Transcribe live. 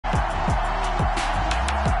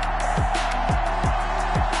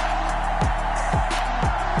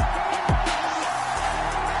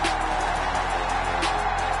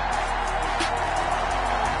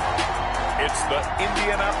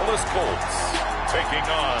taking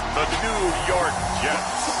on the New York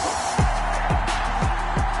Jets.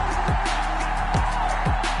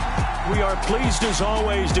 We are pleased, as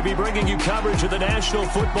always, to be bringing you coverage of the National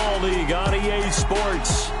Football League on EA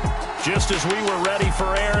Sports. Just as we were ready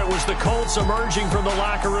for air, it was the Colts emerging from the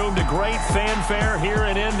locker room to great fanfare here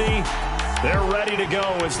in Indy. They're ready to go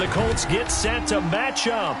as the Colts get set to match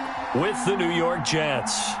up with the New York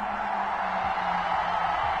Jets.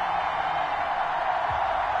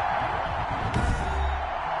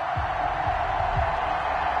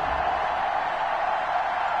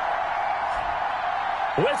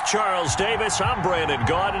 With Charles Davis, I'm Brandon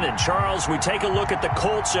Gaudin. And Charles, we take a look at the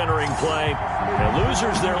Colts entering play. The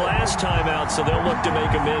losers their last time out, so they'll look to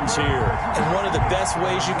make amends here. And one of the best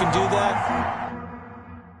ways you can do that,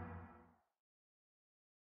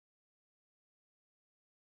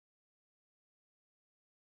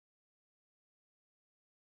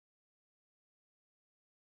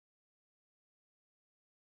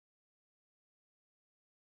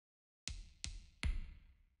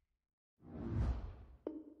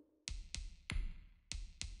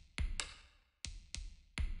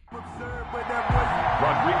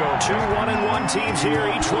 Two 1-1 teams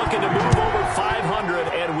here, each looking to move over 500,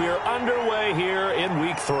 and we're underway here in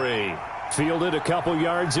Week 3. Fielded a couple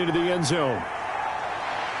yards into the end zone.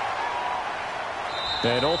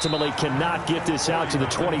 And ultimately cannot get this out to the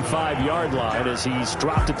 25-yard line as he's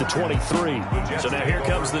dropped at the 23. So now here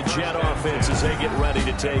comes the Jet offense as they get ready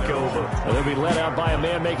to take over. And they'll be led out by a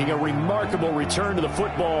man making a remarkable return to the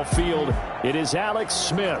football field. It is Alex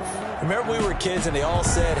Smith. Remember we were kids and they all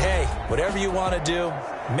said, hey, whatever you want to do,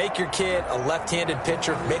 make your kid a left-handed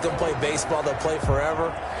pitcher, make them play baseball, they'll play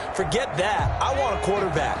forever. Forget that. I want a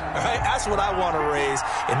quarterback. All right? That's what I want to raise.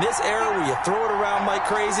 In this era where you throw it around like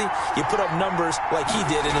crazy, you put up numbers like he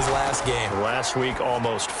did in his last game. Last week,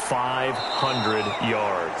 almost 500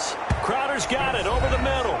 yards. Crowder's got it over the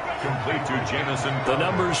middle. Complete to Jamison. The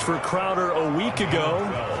numbers for Crowder a week ago,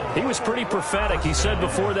 he was pretty prophetic. He said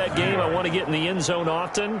before that game, I want to get in the end zone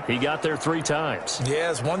often. He got there 3 times.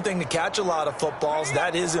 Yeah, it's one thing to catch a lot of footballs.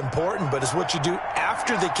 That is important, but it's what you do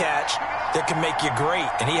after the catch that can make you great.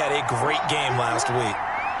 And he had a great game last week.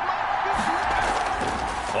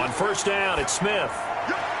 On first down, it's Smith.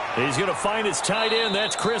 He's going to find his tight end.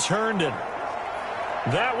 That's Chris Herndon.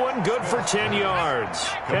 That one good for 10 yards.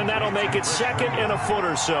 And that'll make it second and a foot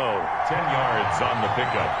or so. 10 yards on the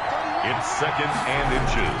pickup. It's second and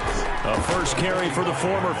inches. A first carry for the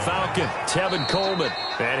former Falcon, Tevin Coleman.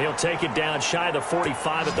 And he'll take it down shy of the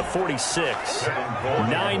 45 at the 46.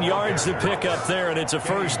 9 yards to pick up there, and it's a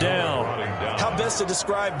first down. How best to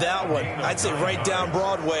describe that one? I'd say right down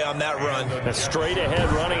Broadway on that run. A straight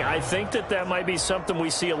ahead running. I think that might be something we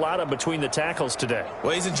see a lot of between the tackles today.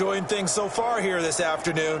 Well, he's enjoying things so far here this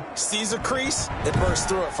afternoon. Sees a crease and bursts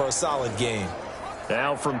through it for a solid game.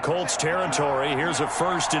 Now from Colts territory, here's a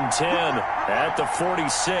first and 10 at the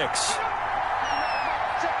 46.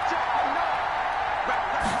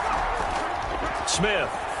 Smith.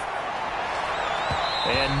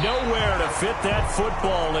 And nowhere to fit that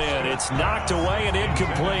football in. It's knocked away and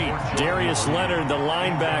incomplete. Darius Leonard, the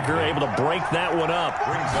linebacker, able to break that one up.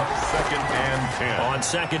 Brings up second and 10. On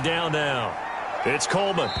second down now. It's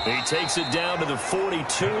Coleman. He takes it down to the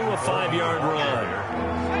 42, a 5-yard run.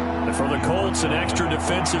 And for the Colts, an extra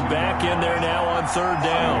defensive back in there now on third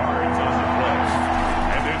down.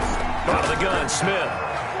 And it's out of the gun, Smith.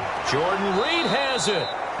 Jordan Reed has it.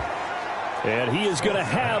 And he is going to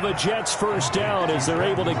have a Jets first down as they're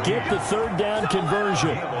able to get the third down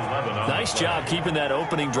conversion. Nice job keeping that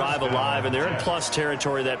opening drive alive, and they're in plus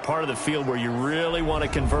territory, that part of the field where you really want to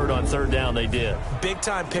convert on third down. They did.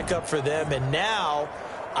 Big-time pickup for them, and now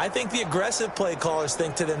I think the aggressive play callers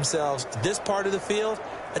think to themselves, this part of the field,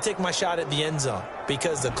 I take my shot at the end zone,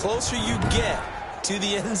 because the closer you get to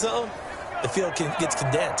the end zone, the field gets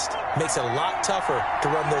condensed. Makes it a lot tougher to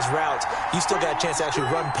run those routes. You still got a chance to actually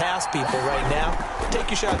run past people right now. Take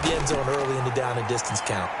your shot at the end zone early in the down and distance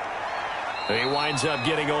count. He winds up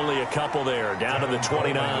getting only a couple there, down to the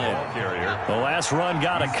 29. The last run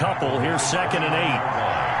got a couple. Here's second and 8.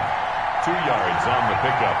 2 yards on the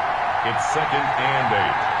pickup. It's second and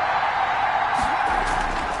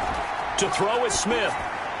 8. To throw is Smith.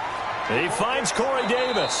 He finds Corey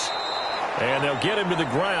Davis. And they'll get him to the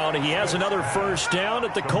ground. He has another first down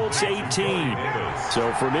at the Colts 18.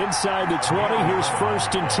 So from inside the 20, here's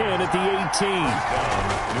first and 10 at the 18.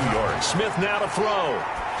 New York. Smith now to throw.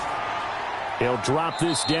 He'll drop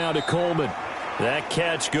this down to Coleman. That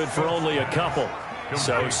catch good for only a couple.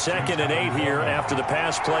 So 2nd and 8 here after the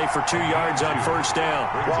pass play for 2 yards on first down.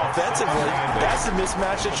 Well, offensively, that's the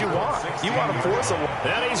mismatch that you want. You want to force a...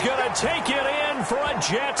 And he's going to take it in for a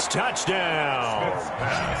Jets touchdown.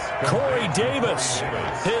 Corey Davis,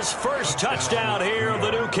 his first touchdown here of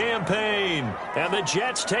the new campaign. And the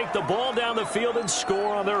Jets take the ball down the field and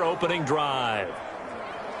score on their opening drive.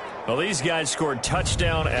 Well, these guys scored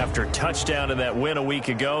touchdown after touchdown in that win a week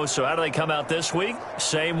ago. So how do they come out this week?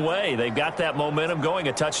 Same way. They've got that momentum going,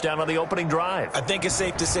 a touchdown on the opening drive. I think it's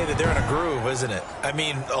safe to say that they're in a groove, isn't it? I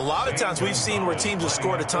mean, a lot of times we've seen where teams have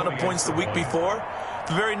scored a ton of points the week before.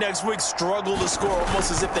 The very next week struggle to score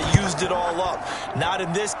almost as if they used it all up. Not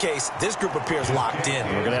in this case. This group appears locked in.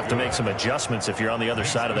 We're going to have to make some adjustments if you're on the other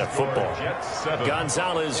side of that football.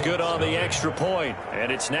 Gonzalez good on the extra point,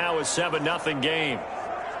 and it's now a 7-0 game.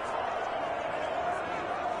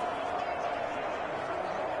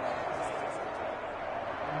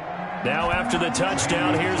 Now after the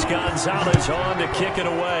touchdown, here's Gonzalez on to kick it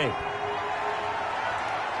away.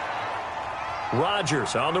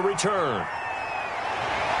 Rodgers on the return.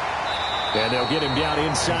 And they'll get him down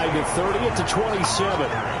inside the 30 at the 27.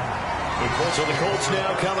 So the Colts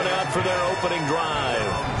now coming out for their opening drive.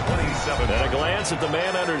 27. At a glance at the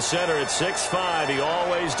man under center at 6'5", he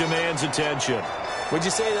always demands attention. Would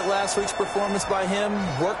you say that last week's performance by him,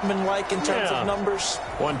 workmanlike in terms of numbers?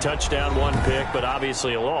 1 touchdown, 1 pick, but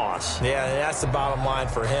obviously a loss. Yeah, that's the bottom line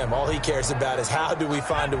for him. All he cares about is how do we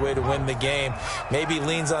find a way to win the game. Maybe he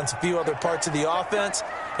leans on a few other parts of the offense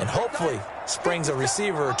and hopefully springs a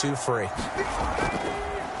receiver or two free.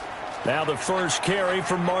 Now the first carry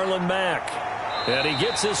from Marlon Mack. And he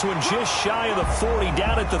gets this one just shy of the 40,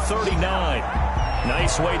 down at the 39.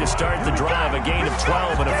 Nice way to start the drive, a gain of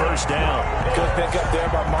 12 and a first down. Good pickup there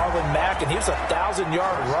by Marlon Mack, and he was a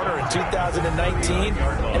 1,000-yard runner in 2019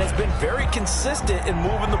 and has been very consistent in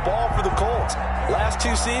moving the ball for the Colts. Last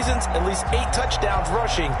 2 seasons, at least 8 touchdowns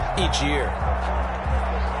rushing each year.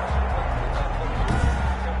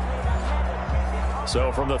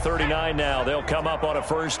 So from the 39 now, they'll come up on a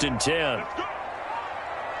 1st and 10.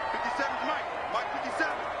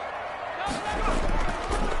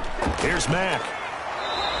 Here's Mack.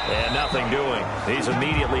 And nothing doing. He's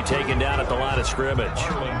immediately taken down at the line of scrimmage.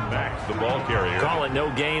 Mack, the ball carrier. Call it no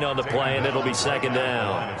gain on the play, and it'll be 2nd down.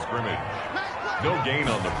 Line of scrimmage. No gain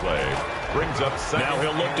on the play. Brings up 2nd. Now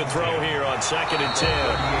he'll look to throw here on 2nd and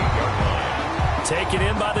 10. Taken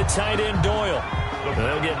in by the tight end Doyle.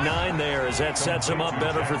 They'll get 9 there as that sets him up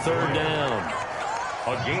better for 3rd down.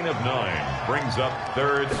 A gain of 9 brings up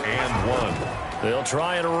 3rd and 1. They'll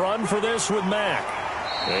try and run for this with Mack.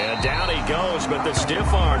 And down he goes, but the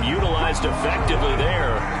stiff arm utilized effectively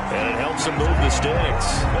there, and it helps him move the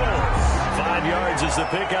sticks. 5 yards is the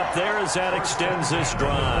pickup there as that extends this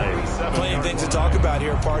drive. Plenty of things to talk about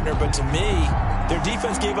here, partner, but to me, their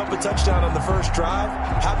defense gave up a touchdown on the first drive.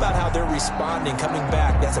 How about how they're responding, coming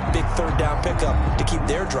back? That's a big 3rd down pickup to keep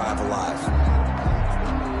their drive alive.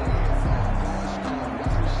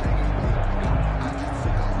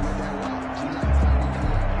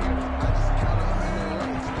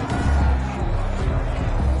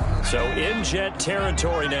 So in Jet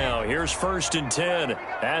territory now. Here's 1st and 10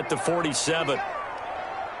 at the 47.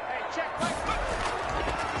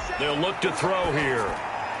 They'll look to throw here.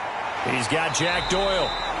 He's got Jack Doyle.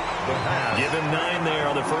 Give him 9 there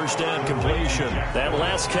on the first down completion. That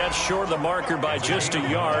last catch short of the marker by just a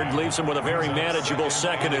yard leaves him with a very manageable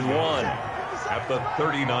 2nd and 1. At the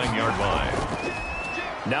 39-yard line.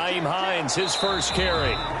 Naeem Hines, his first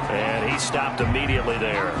carry. And he stopped immediately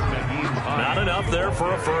there. Not enough there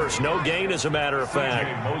for a first. No gain, as a matter of fact.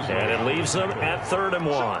 And it leaves them at 3rd and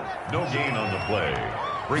 1. No gain on the play.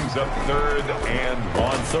 Brings up 3rd and 1.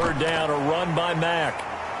 On 3rd down, a run by Mack.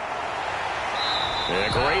 And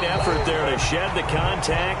a great effort there to shed the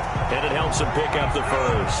contact, and it helps him pick up the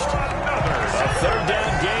first. A 3rd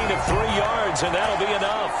down gain of 3 yards, and that'll be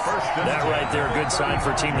enough. That right there, a good sign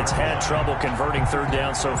for a team that's had trouble converting 3rd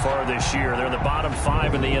down so far this year. They're in the bottom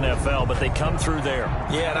 5 in the NFL, but they come through there.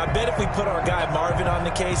 Yeah, and I bet if we put our guy Marvin on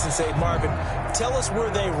the case and say, Marvin, tell us where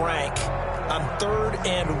they rank on 3rd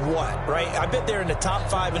and what, right? I bet they're in the top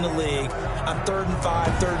 5 in the league on 3rd and 5,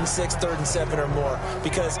 3rd and 6, 3rd and 7 or more,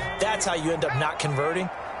 because that's how you end up not converting.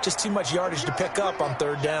 Just too much yardage to pick up on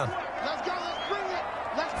 3rd down. Let's go, let's bring it.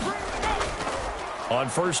 Let's bring it. On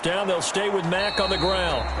 1st down, they'll stay with Mack on the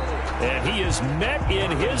ground. And he is met in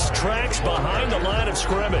his tracks behind the line of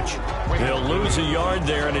scrimmage. He'll lose a yard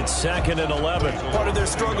there, and it's 2nd and 11. Part of their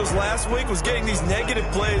struggles last week was getting these negative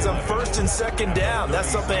plays on 1st and 2nd down. That's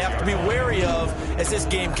something they have to be wary of as this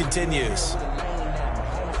game continues.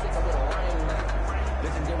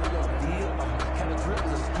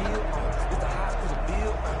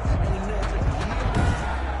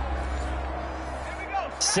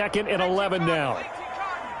 2nd and 11 now.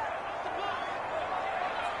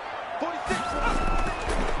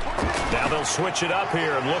 Now they'll switch it up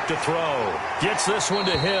here and look to throw. Gets this one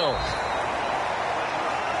to Hill.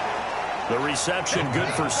 The reception good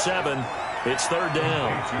for 7. It's 3rd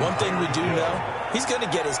down. One thing we do know, he's going to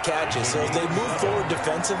get his catches. So as they move forward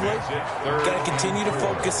defensively, got to continue to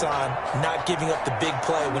focus on not giving up the big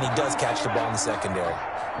play when he does catch the ball in the secondary.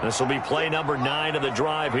 This will be play number 9 of the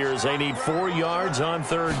drive here as they need 4 yards on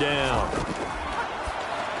 3rd down.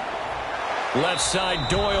 Left side,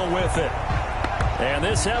 Doyle with it. And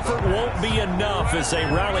this effort won't be enough as they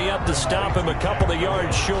rally up to stop him a couple of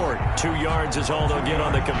yards short. 2 yards is all they'll get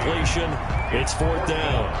on the completion. It's 4th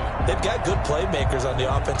down. They've got good playmakers on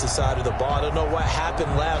the offensive side of the ball. I don't know what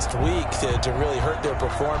happened last week to really hurt their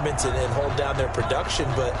performance and hold down their production,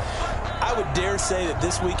 but I would dare say that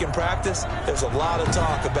this week in practice, there's a lot of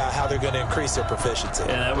talk about how they're going to increase their proficiency.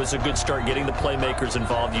 And that was a good start, getting the playmakers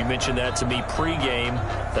involved. You mentioned that to me pregame.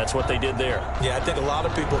 That's what they did there. Yeah, I think a lot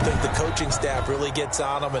of people think the coaching staff really gets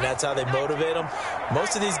on them, and that's how they motivate them.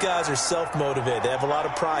 Most of these guys are self-motivated. They have a lot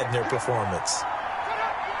of pride in their performance.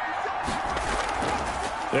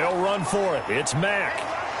 They'll run for it. It's Mack.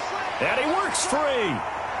 And he works free.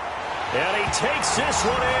 And he takes this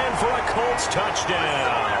one in for a Colts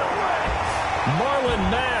touchdown. Marlon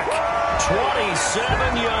Mack,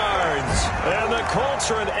 27 yards. And the Colts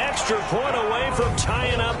are an extra point away from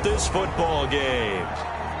tying up this football game.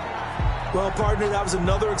 Well, partner, that was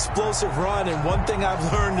another explosive run. And one thing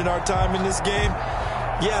I've learned in our time in this game,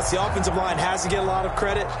 yes, the offensive line has to get a lot of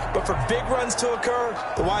credit, but for big runs to occur,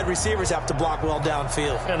 the wide receivers have to block well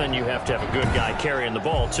downfield. And then you have to have a good guy carrying the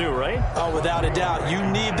ball too, right? Oh, without a doubt. You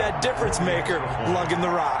need that difference maker lugging the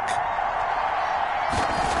rock.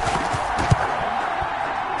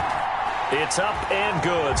 It's up and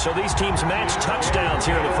good. So these teams match touchdowns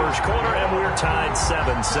here in the first quarter, and we're tied 7-7.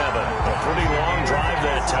 A pretty long drive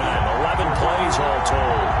that time. 11 plays all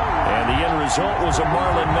told. And the end result was a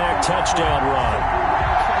Marlon Mack touchdown run.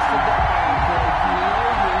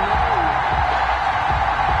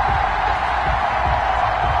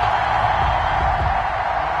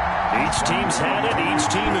 Each team's had it. Each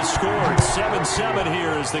team has scored. 7-7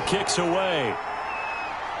 here as the kick's away.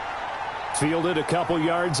 Fielded a couple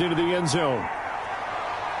yards into the end zone.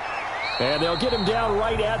 And they'll get him down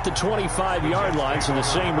right at the 25-yard line, so the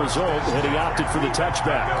same result, and he opted for the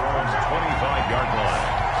touchback. 25-yard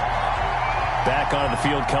line. Back onto the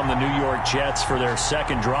field come the New York Jets for their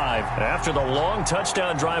second drive. After the long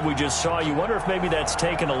touchdown drive we just saw, you wonder if maybe that's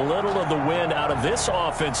taken a little of the wind out of this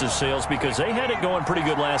offensive sails, because they had it going pretty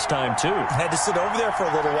good last time too. Had to sit over there for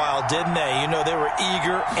a little while, didn't they? You know, they were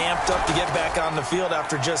eager, amped up to get back on the field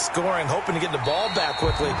after just scoring, hoping to get the ball back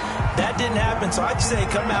quickly. That didn't happen, so I'd say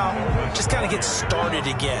come out, just kind of get started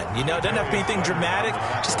again. You know, it doesn't have to be anything dramatic.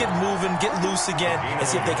 Just get moving, get loose again, and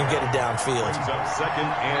see if they can get it downfield. Brings up 2nd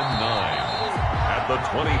and 9. At the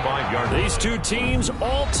 25-yard line. These two teams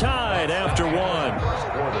all tied after one.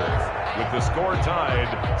 With the score tied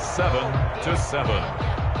 7-7.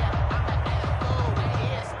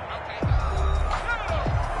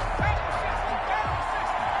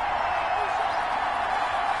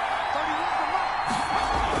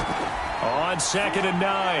 On 2nd and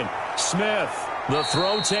 9, Smith. The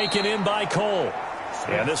throw taken in by Cole.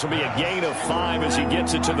 And this will be a gain of 5 as he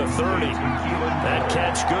gets it to the 30. That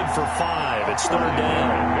catch good for 5. It's 3rd down.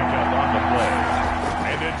 Pick up on the play.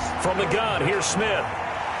 And it's from the gun. Here's Smith.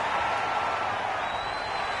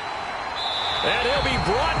 And he'll be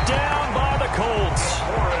brought down by the Colts.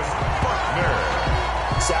 Forrest Buckner.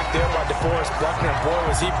 Sacked there by DeForest Buckner. Boy,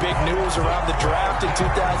 was he big news around the draft in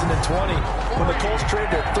 2020 when the Colts traded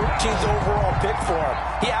their 13th overall pick for him.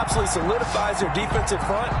 He absolutely solidifies their defensive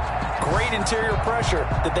front. Great interior pressure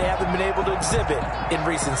that they haven't been able to exhibit in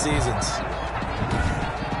recent seasons.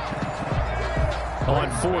 On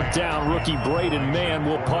 4th down, rookie Braden Mann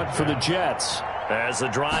will punt for the Jets. As the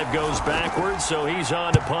drive goes backwards, so he's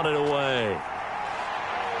on to punt it away.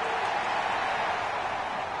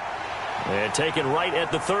 And taken right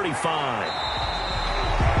at the 35.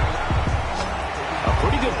 A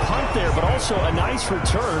pretty good punt there, but also a nice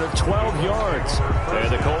return of 12 yards.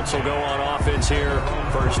 And the Colts will go on offense here,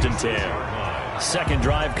 1st and 10. Second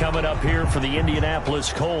drive coming up here for the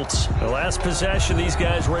Indianapolis Colts. The last possession, these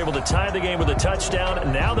guys were able to tie the game with a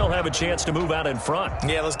touchdown. Now they'll have a chance to move out in front.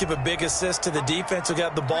 Yeah, let's give a big assist to the defense who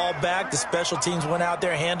got the ball back. The special teams went out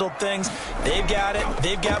there, handled things. They've got it.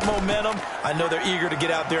 They've got momentum. I know they're eager to get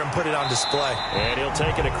out there and put it on display. And he'll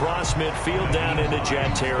take it across midfield down into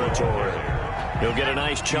Jet territory. He'll get a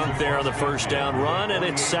nice chunk there on the 1st down run, and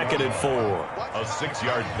it's 2nd and 4. A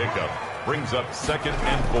 6-yard pickup brings up 2nd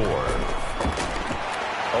and 4.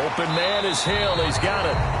 Open man is Hill. He's got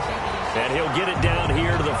it. And he'll get it down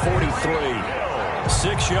here to the 43.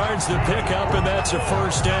 6 yards the pickup, and that's a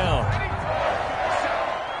first down.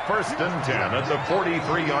 1st and 10 at the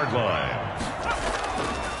 43-yard line.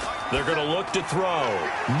 They're going to look to throw.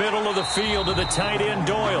 Middle of the field to the tight end,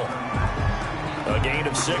 Doyle. A gain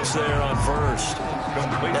of 6 there on first.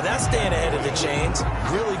 Now that's staying ahead of the chains.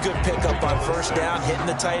 Really good pickup on first down, hitting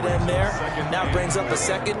the tight end there. Now brings up a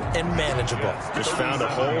second and manageable. Just found a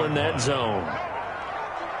hole in that zone.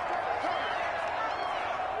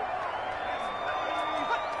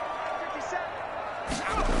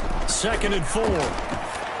 2nd and 4.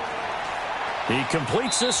 He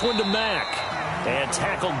completes this one to Mack. And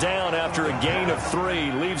tackled down after a gain of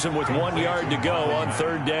 3. Leaves him with 1 yard to go on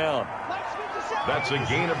 3rd down. That's a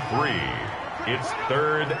gain of 3. It's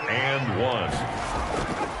 3rd and 1.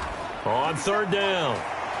 On 3rd down,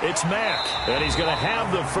 it's Mack. And he's going to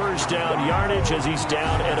have the first down yardage as he's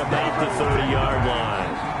down at about the 30-yard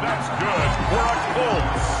line. That's good for a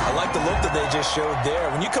Colts. I like the look that they just showed there.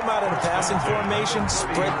 When you come out in a passing formation,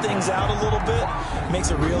 spread things out a little bit, makes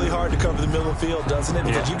it really hard to cover the middle of the field, doesn't it?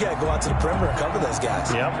 Because you got to go out to the perimeter and cover those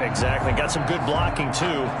guys. Yep, exactly. Got some good blocking,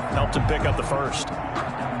 too. Helped him pick up the first.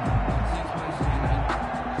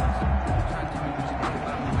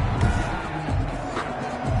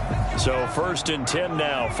 So 1st and 10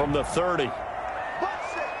 now from the 30.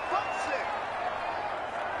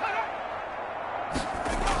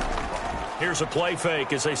 Here's a play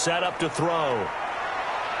fake as they set up to throw.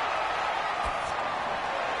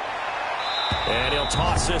 And he'll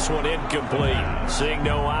toss this one incomplete. Seeing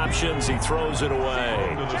no options, he throws it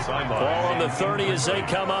away. Ball on the 30 as they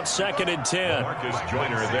come up 2nd and 10. Marcus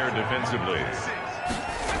Joyner there defensively.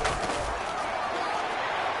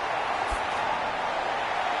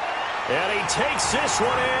 And he takes this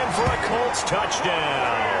one in for a Colts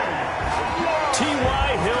touchdown.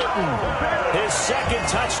 T.Y. Hilton, his 2nd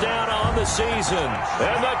touchdown on the season.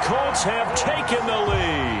 And the Colts have taken the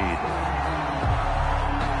lead.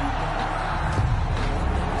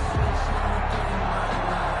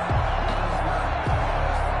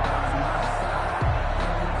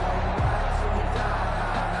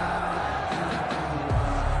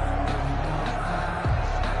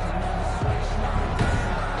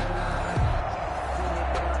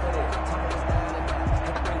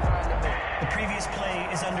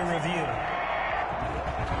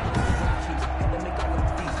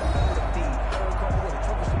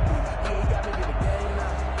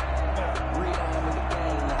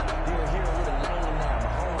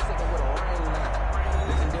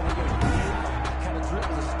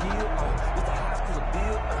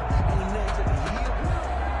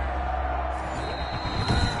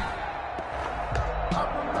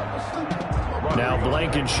 Now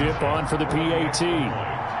Blankenship on for the PAT.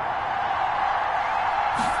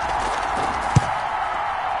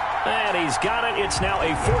 And he's got it. It's now a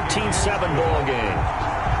 14-7 ball game.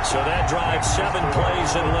 So that drives 7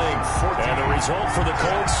 plays in length. And the result for the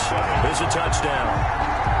Colts is a touchdown.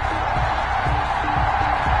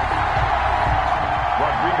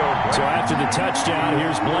 So after the touchdown,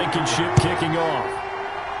 here's Blankenship kicking off.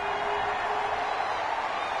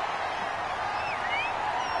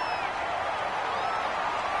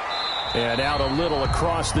 And out a little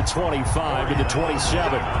across the 25 to the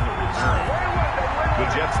 27. The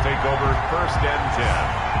Jets take over 1st and 10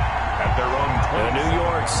 at their own 20. And New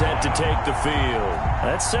York set to take the field.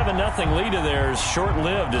 That 7-0 lead of theirs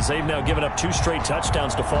short-lived as they've now given up 2 straight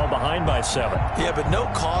touchdowns to fall behind by 7. Yeah, but no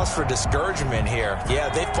cause for discouragement here. Yeah,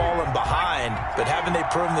 they've fallen behind, but haven't they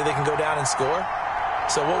proven that they can go down and score?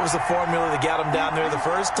 So what was the formula that got them down there the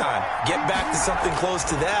first time? Get back to something close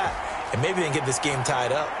to that, and maybe they can get this game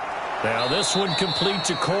tied up. Now this one complete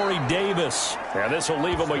to Corey Davis. Now this will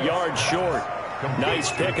leave him a yard short. Nice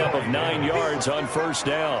pickup of 9 yards on first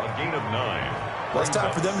down. A gain of 9. Well, it's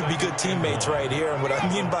time for them to be good teammates right here. And what I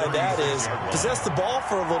mean by that is possess the ball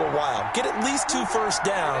for a little while. Get at least 2 first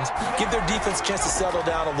downs. Give their defense a chance to settle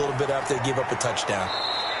down a little bit after they give up a touchdown.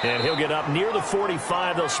 And he'll get up near the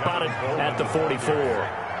 45. They'll spot it at the 44.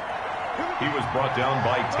 He was brought down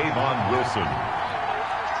by Tavon Wilson.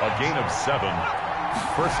 A gain of 7.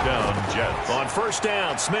 First down, Jets. On first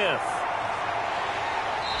down, Smith.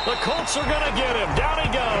 The Colts are going to get him. Down he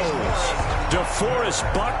goes. DeForest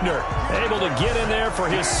Buckner able to get in there for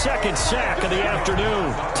his 2nd sack of the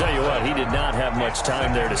afternoon. Tell you what, he did not have much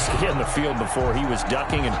time there to scan the field before he was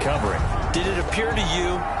ducking and covering. Did it appear to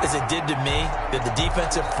you, as it did to me, that the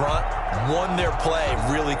defensive front won their play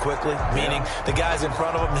really quickly? Meaning the guys in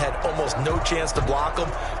front of them had almost no chance to block him.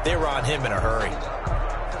 They were on him in a hurry.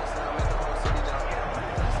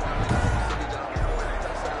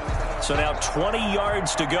 So now 20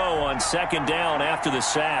 yards to go on second down after the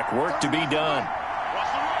sack. Work to be done.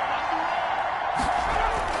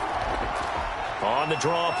 On the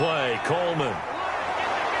draw play, Coleman.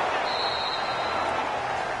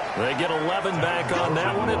 They get 11 back on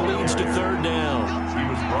that one. It leads to third down. He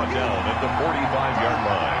was brought down at the 45-yard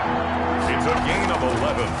line. It's a gain of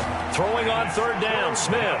 11. Throwing on third down,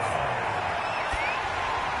 Smith.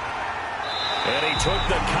 And he took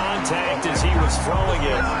the contact as he was throwing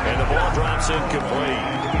it, and the ball drops incomplete.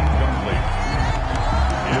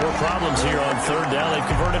 More problems here on third down. They've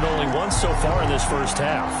converted only once so far in this first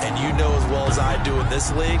half. And you know as well as I do in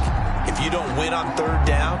this league, if you don't win on third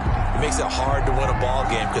down, it makes it hard to win a ball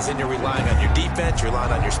game because then you're relying on your defense, you're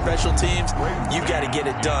relying on your special teams. You've got to get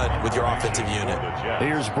it done with your offensive unit.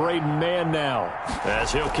 Here's Braden Mann now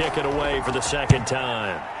as he'll kick it away for the second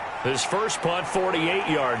time. His first punt, 48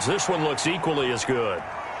 yards. This one looks equally as good.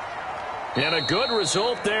 And a good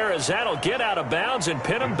result there as that'll get out of bounds and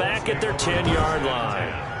pin them back at their 10-yard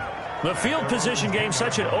line. The field position game,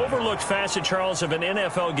 such an overlooked facet, Charles, of an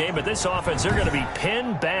NFL game, but this offense, they're going to be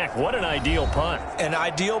pinned back. What an ideal punt. An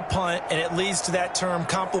ideal punt, and it leads to that term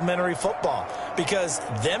complementary football, because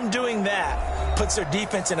them doing that puts their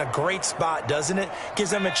defense in a great spot, doesn't it? Gives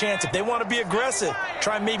them a chance. If they want to be aggressive,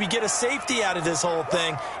 try and maybe get a safety out of this whole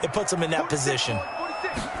thing, it puts them in that position.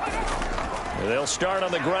 They'll start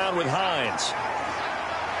on the ground with Hines.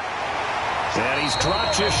 And he's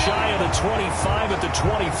dropped just shy of the 25 at the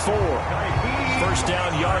 24. First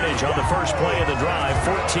down yardage on the first play of the drive,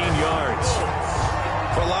 14 yards.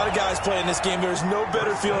 For a lot of guys playing this game, there's no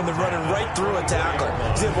better feeling than running right through a tackle.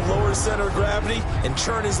 He's able to lower his center of gravity and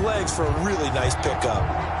turn his legs for a really nice pickup.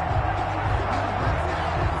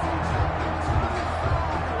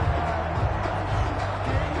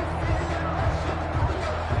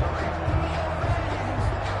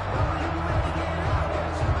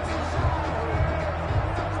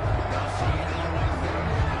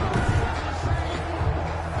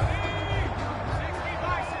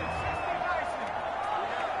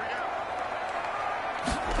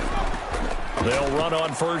 They'll run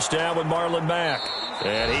on first down with Marlon Mack.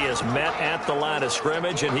 And he is met at the line of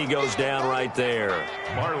scrimmage, and he goes down right there.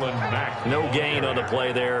 Marlon Mack. No gain on the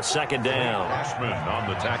play there. Second down. Ashman on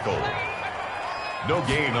the tackle. No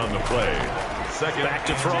gain on the play. Second. Back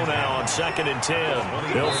to throw now on 2nd and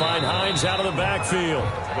 10. He'll find Hines out of the backfield.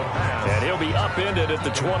 And he'll be upended at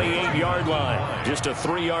the 28-yard line. Just a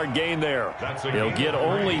 3-yard gain there. He'll get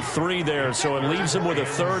only 3 there, so it leaves him with a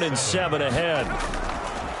 3rd and 7 ahead.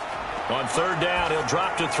 On third down, he'll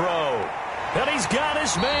drop to throw. And he's got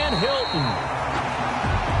his man, Hilton.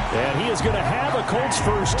 And he is going to have a Colts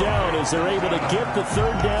first down as they're able to get the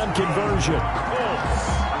third down conversion.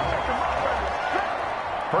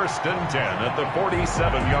 First and 10 at the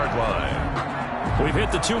 47-yard line. We've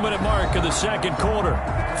hit the 2-minute mark of the second quarter,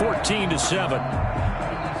 14-7.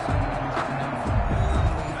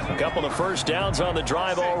 A couple of first downs on the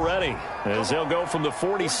drive already as they'll go from the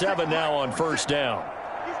 47 now on first down.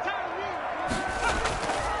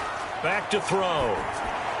 Back to throw.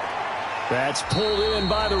 That's pulled in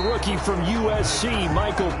by the rookie from USC,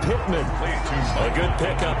 Michael Pittman. A good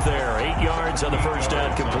pickup there. 8 yards on the first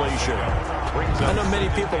down completion. I know many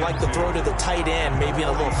people like to throw to the tight end, maybe in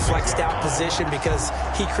a little flexed out position because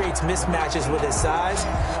he creates mismatches with his size.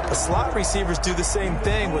 But slot receivers do the same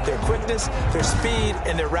thing with their quickness, their speed,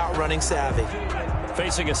 and their route running savvy.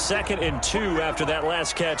 Facing a 2nd and 2 after that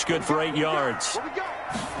last catch, good for 8 yards.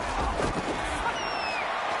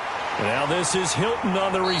 Now this is Hilton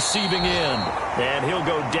on the receiving end. And he'll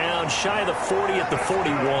go down shy of the 40 at the 41.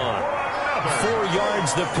 4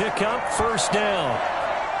 yards the pickup, first down.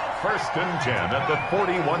 First and 10 at the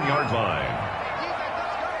 41-yard line.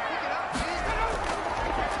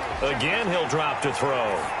 Again, he'll drop to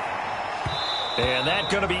throw. And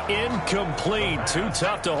that's going to be incomplete. Too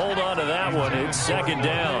tough to hold on to that one. It's second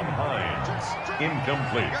down.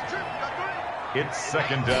 Incomplete. It's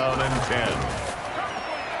second down and 10.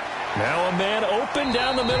 Now a man open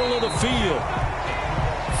down the middle of the field.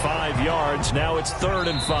 5 yards. Now it's 3rd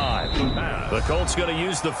and 5. The Colts going to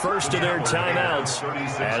use the first of their timeouts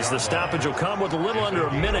as the stoppage will come with a little under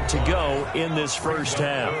a minute to go in this first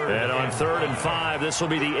half. And on 3rd and 5, this will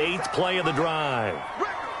be the 8th play of the drive.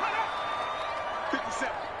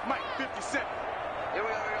 57. Mike, 57. Here we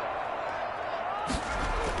go.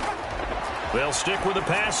 They'll stick with the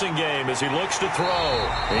passing game as he looks to throw.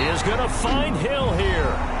 He is going to find Hill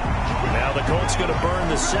here. Now the Colts going to burn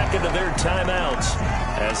the second of their timeouts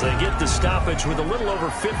as they get the stoppage with a little over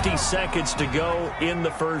 50 seconds to go in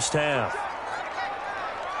the first half.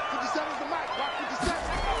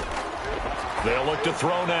 They'll look to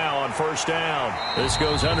throw now on first down. This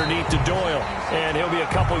goes underneath to Doyle, and he'll be a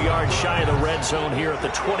couple yards shy of the red zone here at the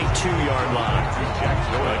 22-yard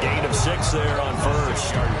line. A gain of 6 there on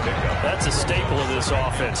first. That's a staple of this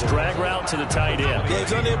offense. Drag route to the tight end. Yeah,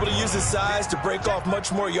 he's unable to use his size to break off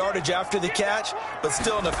much more yardage after the catch, but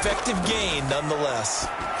still an effective gain nonetheless.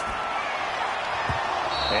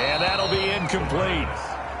 And that'll be incomplete.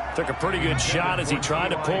 Took a pretty good shot as he tried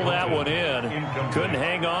to pull that one in. Couldn't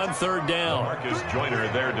hang on third down. Marcus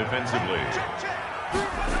Joyner there defensively.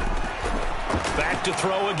 Back to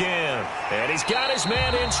throw again. And he's got his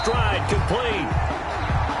man in stride, complete.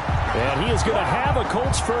 And he is going to have a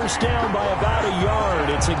Colts first down by about a yard.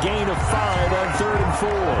 It's a gain of 5 on 3rd and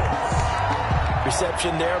 4.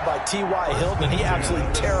 Reception there by T.Y. Hilton, and he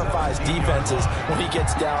absolutely terrifies defenses when he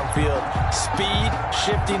gets downfield. Speed,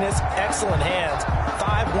 shiftiness, excellent hands.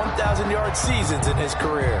 5 1,000-yard seasons in his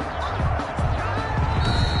career.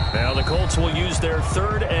 Now the Colts will use their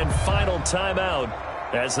 3rd and final timeout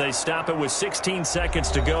as they stop it with 16 seconds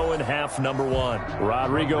to go in half number 1.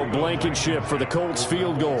 Rodrigo Blankenship for the Colts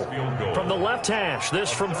field goal. From the left hash,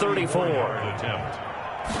 this from 34.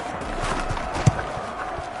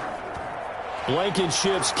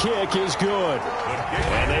 Blankenship's kick is good.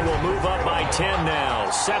 And they will move up by 10 now,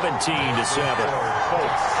 17-7.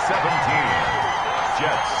 Colts 17.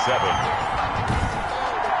 Jets 7.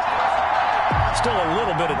 Still a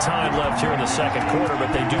little bit of time left here in the second quarter,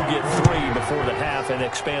 but they do get 3 before the half and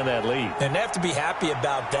expand that lead. And they have to be happy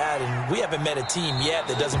about that, and we haven't met a team yet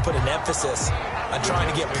that doesn't put an emphasis on trying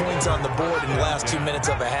to get points on the board in the last 2 minutes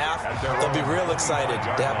of a half. They'll be real excited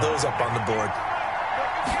to have those up on the board.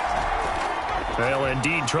 They'll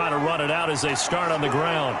indeed try to run it out as they start on the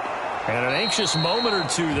ground. And an anxious moment or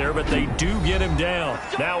two there, but they do get him down.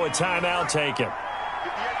 Now a timeout taken.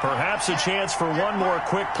 Perhaps a chance for one more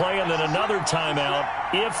quick play and then another timeout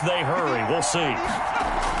if they hurry. We'll see.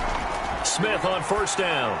 Smith on first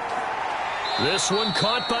down. This one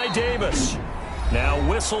caught by Davis. Now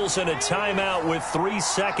whistles and a timeout with 3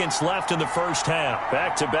 seconds left in the first half.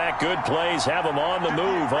 Back-to-back good plays have them on the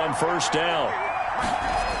move on first down.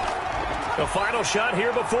 The final shot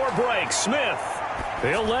here before break. Smith.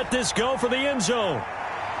 He'll let this go for the end zone.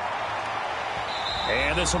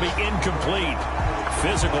 And this will be incomplete.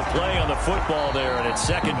 Physical play on the football there, and it's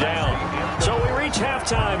second down. So we reach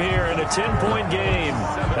halftime here in a 10-point game.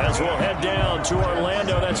 As we'll head down to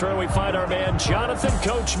Orlando, that's where we find our man Jonathan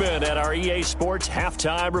Coachman at our EA Sports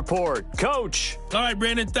Halftime Report. Coach. All right,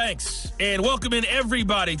 Brandon, thanks. And welcome in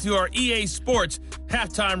everybody to our EA Sports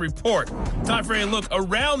Halftime Report. Time for a look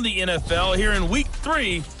around the NFL here in Week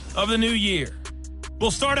 3 of the new year. We'll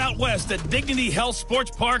start out west at Dignity Health Sports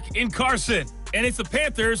Park in Carson. And it's the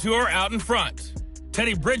Panthers who are out in front.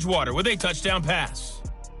 Teddy Bridgewater with a touchdown pass.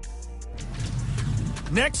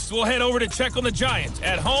 Next, we'll head over to check on the Giants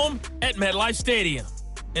at home at MetLife Stadium.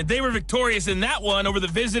 And they were victorious in that one over the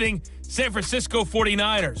visiting San Francisco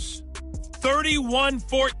 49ers.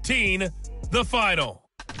 31-14, the final.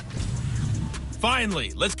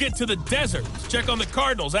 Finally, let's get to the desert. Let's check on the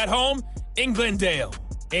Cardinals at home in Glendale.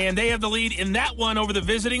 And they have the lead in that one over the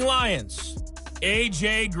visiting Lions.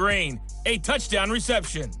 A.J. Green, a touchdown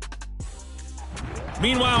reception.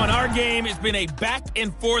 Meanwhile, in our game, it's been a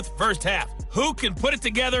back-and-forth first half. Who can put it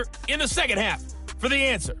together in the second half? For the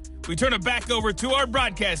answer, we turn it back over to our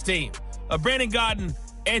broadcast team of Brandon Godden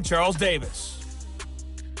and Charles Davis.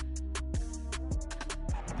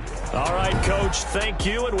 All right, Coach, thank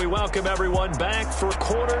you, and we welcome everyone back for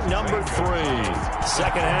quarter number 3.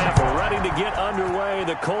 Second half ready to get underway.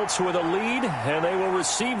 The Colts with a lead, and they will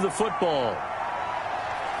receive the football.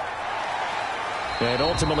 And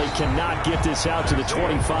ultimately cannot get this out to the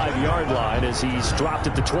 25-yard line as he's dropped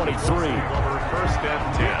at the 23. First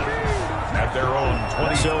and 10 at their own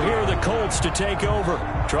 20. So here are the Colts to take over.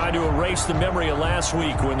 Trying to erase the memory of last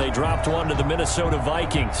week when they dropped one to the Minnesota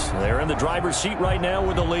Vikings. They're in the driver's seat right now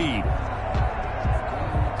with the lead.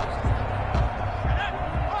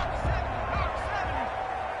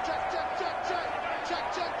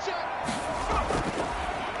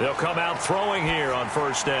 They'll come out throwing here on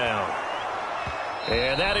first down.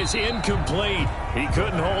 And that is incomplete. He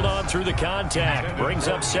couldn't hold on through the contact. Brings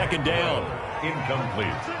up second down. Incomplete.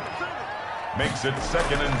 Makes it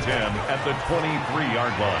 2nd and 10 at the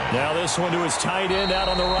 23-yard line. Now this one to his tight end out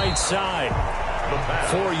on the right side.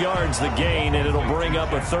 4 yards the gain, and it'll bring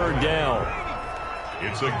up a third down.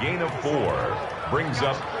 It's a gain of 4. Brings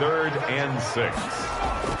up 3rd and 6.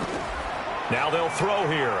 Now they'll throw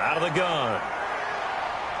here out of the gun.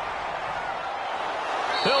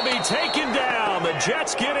 They'll be taken down. The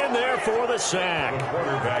Jets get in there for the sack. The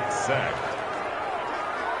quarterback sack.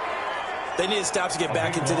 They need to stop to get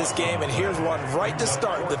back into this game, and here's one right to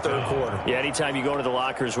start the third quarter. Yeah, anytime you go to the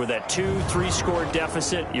lockers with that 2-3 score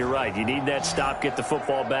deficit, you're right. You need that stop, get the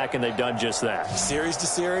football back, and they've done just that. Series to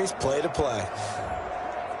series, play to play.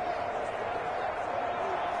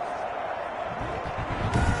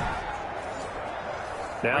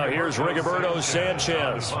 Now here's Rigoberto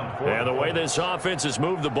Sanchez. And the way this offense has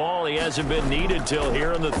moved the ball, he hasn't been needed till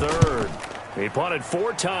here in the third. He punted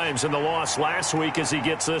 4 times in the loss last week as he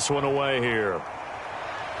gets this one away here.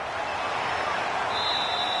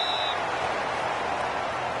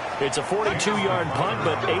 It's a 42-yard punt,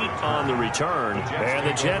 but 8 on the return. And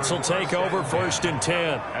the Jets will take over 1st and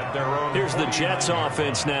 10. Here's the Jets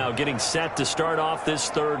offense now getting set to start off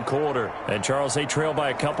this third quarter. And, Charles, they trail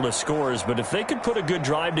by a couple of scores, but if they could put a good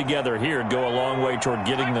drive together here, it'd go a long way toward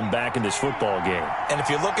getting them back in this football game. And if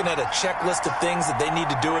you're looking at a checklist of things that they need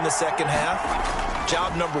to do in the second half,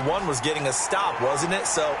 job number 1 was getting a stop, wasn't it?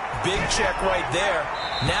 So, big check right there.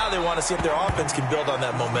 Now they want to see if their offense can build on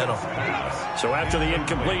that momentum. So after the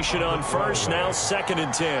incompletion on first, now 2nd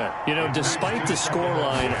and 10. You know, despite the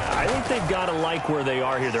scoreline, I think they've got to like where they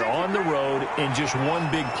are here. They're on the road and just one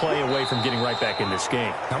big play away from getting right back in this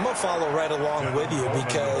game. I'm going to follow right along with you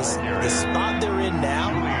because the spot they're in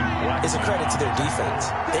now is a credit to their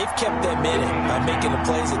defense. They've kept them in it by making the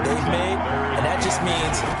plays that they've made, and that just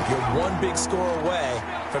means you're one big score away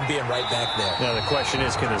from being right back there. Now the question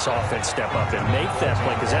is, can this offense step up and make that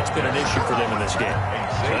play? Because that's been an issue for them in this game.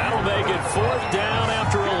 So that'll make it 4th down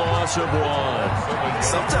after a loss of 1.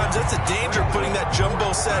 Sometimes that's the danger of putting that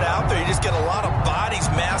jumbo set out there. You just get a lot of bodies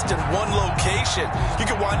massed in one location. You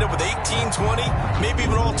could wind up with 18, 20, maybe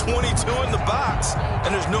even all 22 in the box,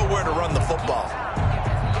 and there's nowhere to run the football.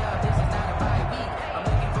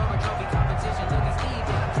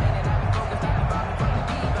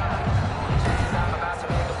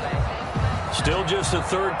 Still just the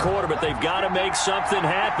third quarter, but they've got to make something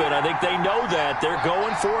happen. I think they know that. They're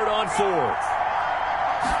going for it on 4th.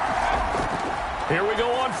 Here we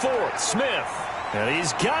go on 4th. Smith. And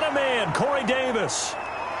he's got a man, Corey Davis.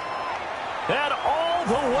 And all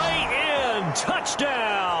the way in.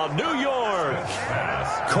 Touchdown, New York.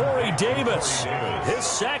 Corey Davis, his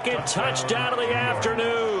 2nd touchdown of the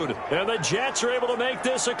afternoon. And the Jets are able to make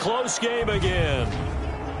this a close game again.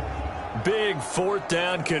 Big 4th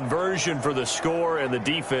down conversion for the score, and the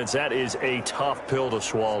defense, that is a tough pill to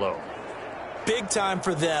swallow. Big time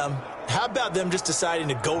for them. How about them just deciding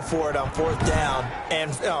to go for it on 4th down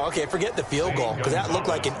and, okay, forget the field goal because that looked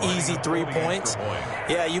like an easy 3 points.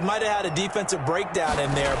 Yeah, you might have had a defensive breakdown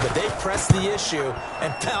in there, but they pressed the issue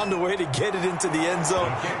and found a way to get it into the end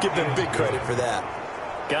zone. Give them big credit for that.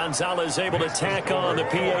 Gonzalez able to tack on the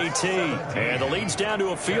PAT, and the lead's down to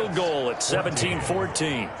a field goal at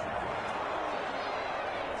 17-14.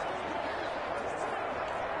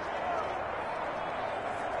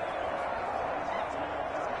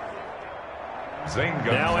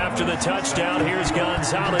 Now after the touchdown, here's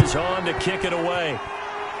Gonzalez on to kick it away.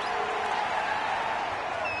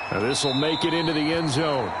 Now this will make it into the end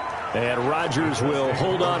zone. And Rodgers will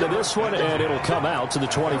hold on to this one, and it'll come out to the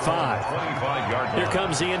 25. Here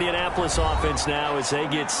comes the Indianapolis offense now as they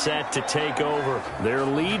get set to take over. Their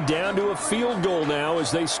lead down to a field goal now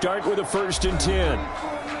as they start with a 1st and 10.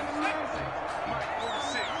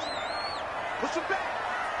 Push him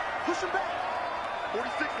back. Push him back.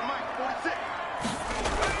 46 to Mike. 46.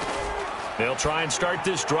 They'll try and start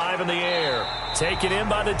this drive in the air. Taken in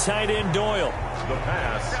by the tight end, Doyle. The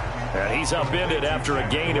pass. And he's upended after a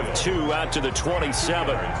gain of 2 out to the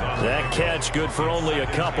 27. That catch good for only a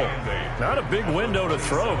couple. Not a big window to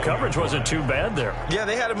throw. Coverage wasn't too bad there. Yeah,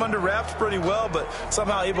 they had him under wraps pretty well, but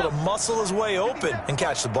somehow able to muscle his way open and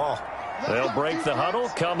catch the ball. They'll break the huddle,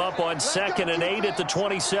 come up on 2nd and 8 at the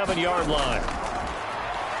 27-yard line.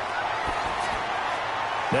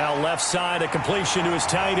 Now left side, a completion to his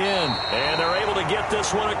tight end. And they're able to get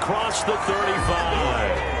this one across the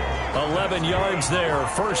 35. 11 yards there,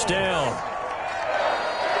 1st down.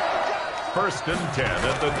 1st and 10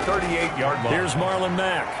 at the 38-yard line. Here's Marlon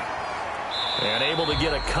Mack. And able to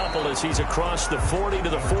get a couple as he's across the 40 to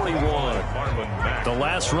the 41. The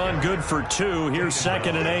last run good for 2. Here's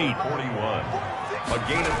 2nd and 8. 41. A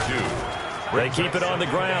gain of 2. They keep it on the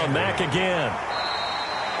ground. Mack again.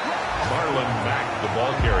 Marlon Mack, the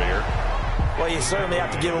ball carrier. Well, you certainly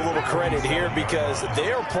have to give a little credit here because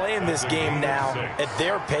they're playing this game now at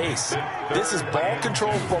their pace. This is ball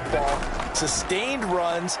control football, sustained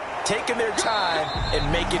runs, taking their time,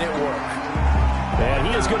 and making it work. And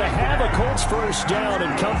he is going to have a Colts first down,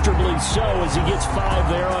 and comfortably so, as he gets 5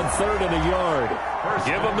 there on 3rd and a yard.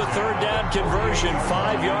 Give him the 3rd down conversion,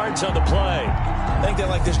 5 yards on the play. I think they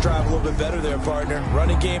like this drive a little bit better there, partner.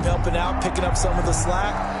 Running game helping out, picking up some of the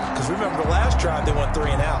slack. Because remember, the last drive, they went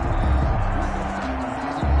 3 and out.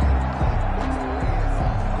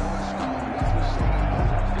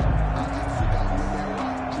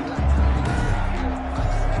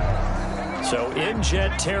 So in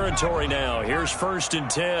Jet territory now. Here's 1st and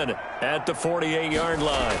 10 at the 48-yard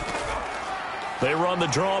line. They run the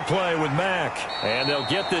draw play with Mack, and they'll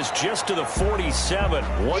get this just to the 47,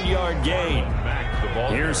 1-yard gain.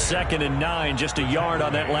 Here's 2nd and 9, just a yard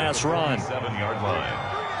on that last run. 7-yard line.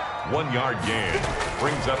 1-yard gain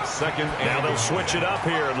brings up 2nd. And now they'll switch it up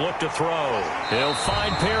here and look to throw. He'll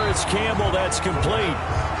find Paris Campbell. That's complete.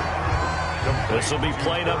 This will be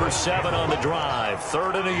play number 7 on the drive.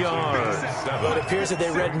 3rd and a yard. Well, it appears that they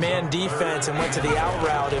read man defense and went to the out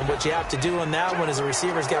route. And what you have to do on that one is the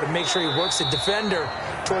receiver's got to make sure he works the defender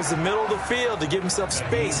towards the middle of the field to give himself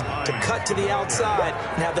space to cut to the outside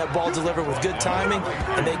and have that ball delivered with good timing.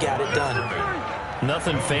 And they got it done.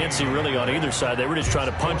 Nothing fancy really on either side. They were just trying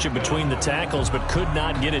to punch it between the tackles, but could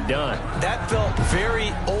not get it done. That felt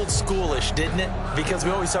very old schoolish, didn't it? Because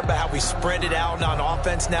we always talk about how we spread it out on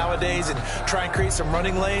offense nowadays and try and create some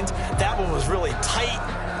running lanes. That one was really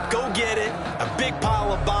tight. Go get it. A big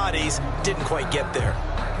pile of bodies. Didn't quite get there.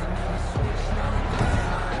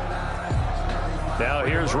 Now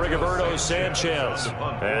here's Rigoberto Sanchez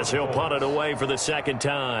as he'll punt it away for the 2nd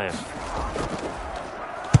time.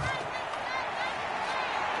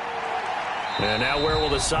 And now where will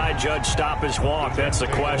the side judge stop his walk? That's the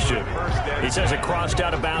question. He says it crossed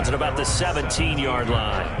out of bounds at about the 17-yard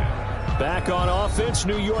line. Back on offense,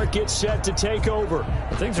 New York gets set to take over.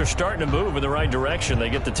 Things are starting to move in the right direction.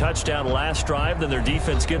 They get the touchdown last drive, then their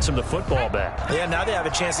defense gets them the football back. Yeah, now they have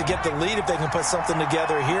a chance to get the lead if they can put something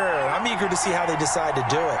together here. I'm eager to see how they decide to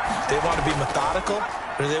do it. They want to be methodical,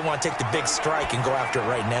 or do they want to take the big strike and go after it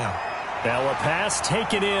right now? Now a pass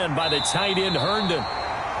taken in by the tight end Herndon.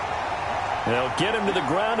 They'll get him to the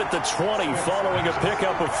ground at the 20 following a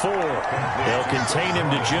pickup of 4. They'll contain him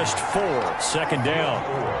to just 4. 2nd down.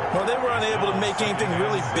 Well, they were unable to make anything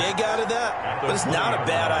really big out of that, but it's not a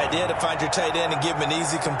bad idea to find your tight end and give him an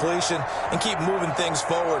easy completion and keep moving things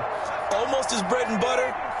forward. Almost as bread and butter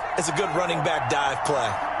as a good running back dive play.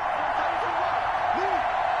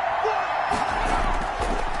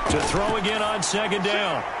 To throw again on 2nd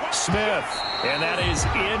down. Smith, and that is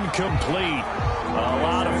incomplete. A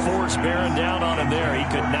lot of force bearing down on him there. He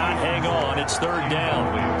could not hang on. It's 3rd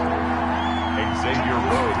down. Xavier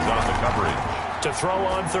Rhodes on the coverage. To throw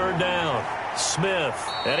on 3rd down. Smith,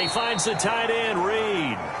 and he finds the tight end,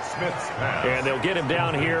 Reed. Smith's pass. And they'll get him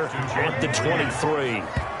down here at the 23.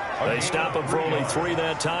 They stop him for only 3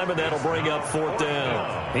 that time, and that'll bring up 4th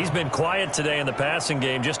down. He's been quiet today in the passing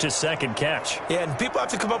game, just his 2nd catch. Yeah, and people have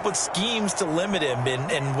to come up with schemes to limit him,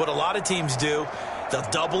 and what a lot of teams do, they'll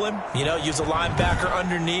double him, use a linebacker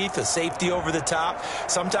underneath, a safety over the top.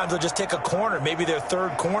 Sometimes they'll just take a corner, maybe their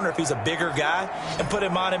 3rd corner if he's a bigger guy, and put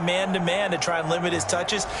him on a man-to-man to try and limit his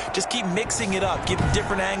touches. Just keep mixing it up, give him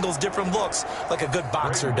different angles, different looks, like a good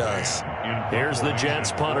boxer does. Here's the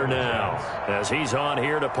Jets punter now, as he's on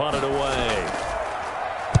here to punt it away.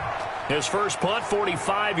 His first punt,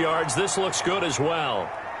 45 yards. This looks good as well.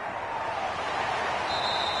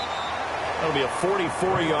 That'll be a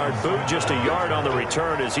 44-yard boot, just a yard on the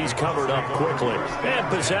return as he's covered up quickly. And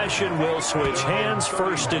possession will switch hands,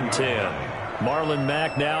 1st and 10. Marlon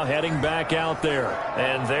Mack now heading back out there.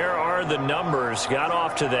 And there are the numbers. Got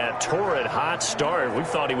off to that torrid hot start. We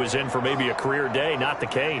thought he was in for maybe a career day. Not the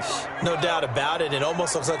case. No doubt about it. It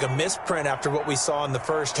almost looks like a misprint after what we saw in the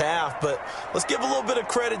first half. But let's give a little bit of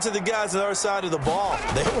credit to the guys on our side of the ball.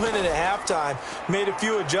 They went in at halftime, made a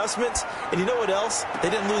few adjustments. And you know what else?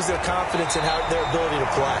 They didn't lose their confidence in their ability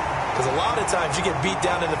to play. Because a lot of times you get beat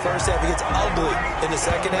down in the first half. It gets ugly in the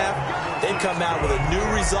second half. They've come out with a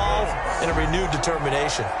new resolve and a renewed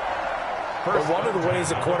determination. But one of the ways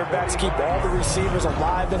that quarterbacks keep all the receivers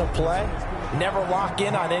alive in a play, never lock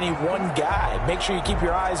in on any one guy. Make sure you keep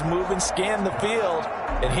your eyes moving, scan the field,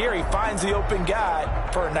 and here he finds the open guy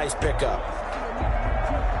for a nice pickup.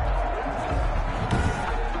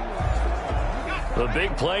 The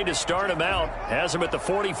big play to start him out has him at the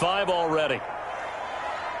 45 already.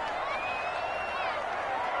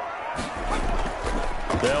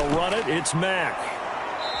 They'll run it. It's Mack.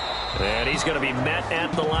 And he's going to be met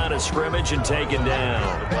at the line of scrimmage and taken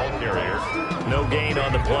down. The ball carrier. No gain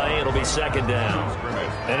on the play. It'll be second down.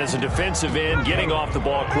 And as a defensive end, getting off the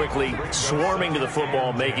ball quickly, swarming to the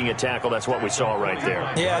football, making a tackle, that's what we saw right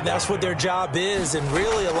there. Yeah, that's what their job is. And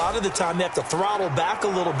really, a lot of the time, they have to throttle back a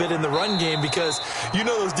little bit in the run game because you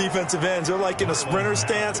know those defensive ends, they're like in a sprinter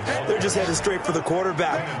stance. They're just headed straight for the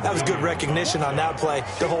quarterback. That was good recognition on that play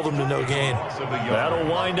to hold them to no gain. That'll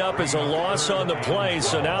wind up as a loss on the play,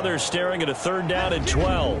 so now they're staring at a 3rd down and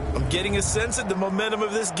 12. I'm getting a sense that the momentum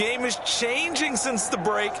of this game is changing since the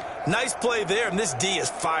break. Nice play there, and this D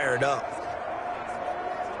is fired up.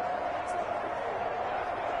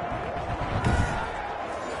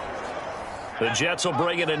 The Jets will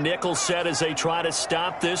bring in a nickel set as they try to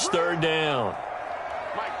stop this 3rd down.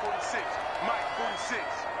 Mike 46. Mike 46.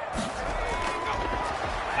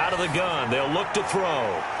 Out of the gun, they'll look to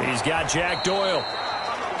throw. He's got Jack Doyle.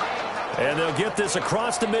 And they'll get this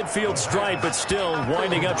across the midfield stripe, but still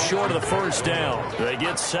winding up short of the 1st down. They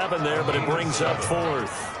get 7 there, but it brings up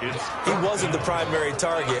 4th. He wasn't the primary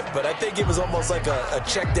target, but I think it was almost like a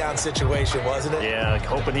check down situation, wasn't it? Yeah,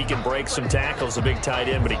 hoping he can break some tackles, a big tight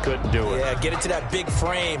end, but he couldn't do it. Yeah, get it to that big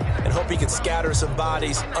frame and hope he can scatter some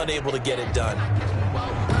bodies, unable to get it done.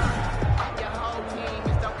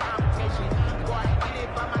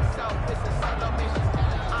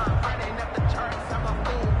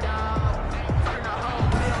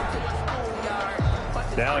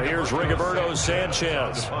 Now here's Rigoberto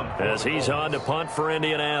Sanchez as he's on to punt for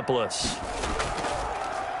Indianapolis.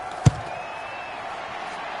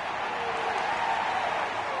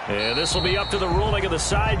 And this will be up to the ruling of the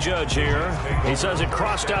side judge here. He says it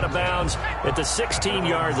crossed out of bounds at the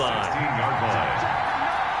 16-yard line.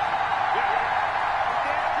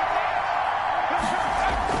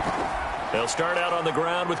 They'll start out on the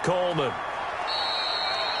ground with Coleman.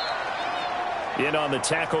 In on the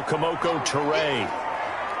tackle, Kamoko Toure.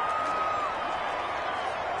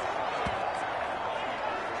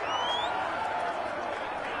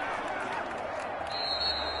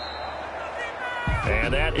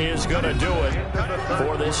 And that is going to do it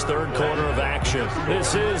for this 3rd quarter of action.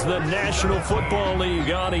 This is the National Football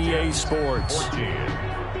League on EA Sports.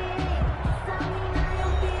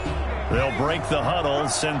 They'll break the huddle,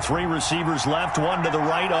 send 3 receivers left, 1 to the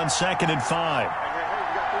right on 2nd and 5.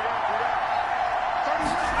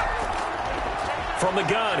 From the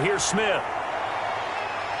gun, here's Smith.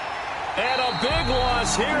 And a big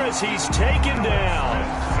loss here as he's taken down.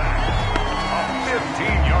 A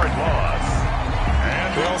 15-yard loss.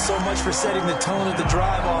 Well, so much for setting the tone of the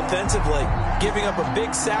drive offensively. Giving up a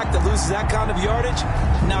big sack that loses that kind of yardage,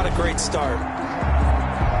 not a great start.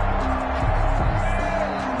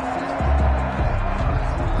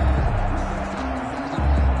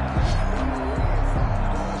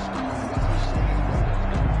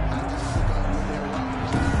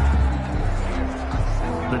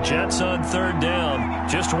 The Jets on 3rd down.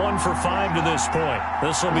 Just 1 for 5 to this point.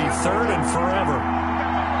 This will be 3rd and forever.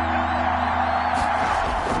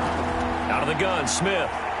 Out of the gun, Smith.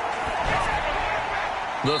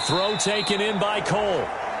 The throw taken in by Cole.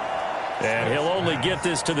 And he'll only get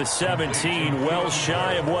this to the 17, well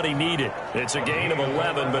shy of what he needed. It's a gain of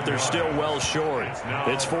 11, but they're still well short.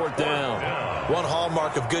 It's 4th down. One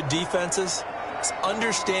hallmark of good defenses is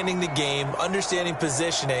understanding the game, understanding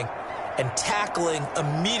positioning, and tackling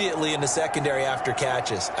immediately in the secondary after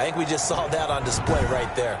catches. I think we just saw that on display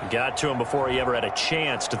right there. Got to him before he ever had a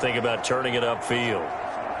chance to think about turning it upfield.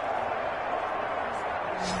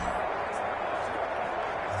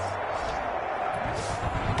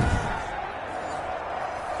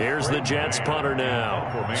 Here's the Jets punter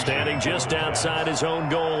now, standing just outside his own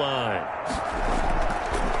goal line.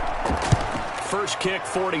 First kick,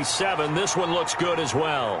 47. This one looks good as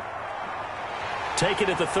well. Take it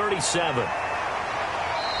at the 37.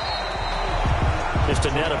 Just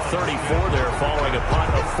a net of 34 there following a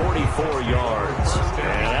punt of 44 yards.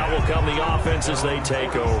 And that will come the offense as they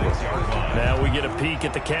take over. Now we get a peek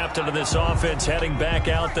at the captain of this offense heading back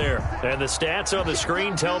out there. And the stats on the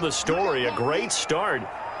screen tell the story. A great start.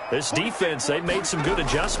 This defense, they've made some good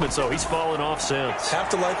adjustments, though. He's fallen off since. Have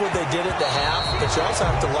to like what they did at the half, but you also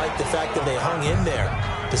have to like the fact that they hung in there.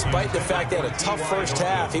 Despite the fact they had a tough first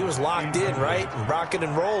half, he was locked in, right, and rocking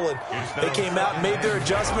and rolling. They came out and made their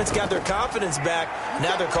adjustments, got their confidence back.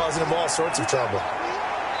 Now they're causing him all sorts of trouble.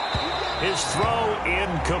 His throw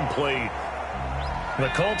incomplete. The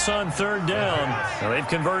Colts on 3rd down. Now they've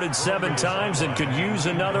converted 7 times and could use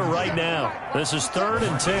another right now. This is 3rd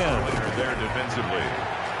and 10. There defensively.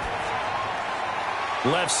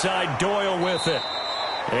 Left side, Doyle with it.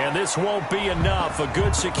 And this won't be enough. A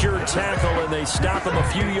good secure tackle, and they stop him a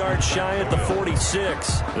few yards shy at the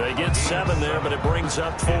 46. They get 7 there, but it brings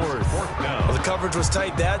up 4th. Well, the coverage was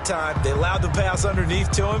tight that time. They allowed the pass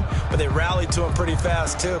underneath to him, but they rallied to him pretty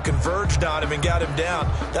fast, too. Converged on him and got him down.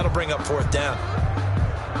 That'll bring up 4th down.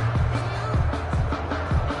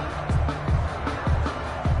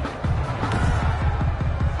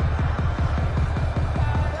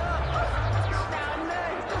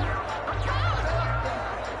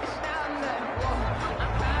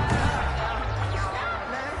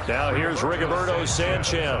 Now here's Rigoberto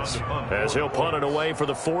Sanchez as he'll punt it away for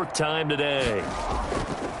the 4th time today.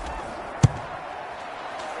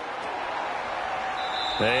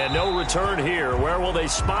 And no return here. Where will they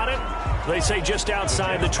spot it? They say just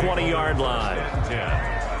outside the 20-yard line.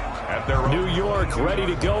 New York ready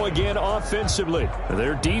to go again offensively.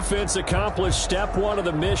 Their defense accomplished step 1 of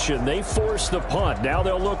the mission. They forced the punt. Now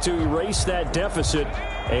they'll look to erase that deficit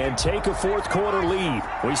and take a 4th quarter lead.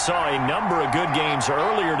 We saw a number of good games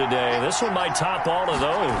earlier today. This one might top all of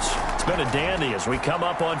those. It's been a dandy as we come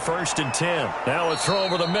up on 1st and 10. Now a throw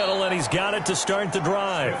over the middle, and he's got it to start the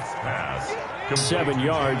drive. 7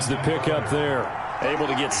 yards, the pickup there. Able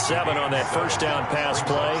to get 7 on that first down pass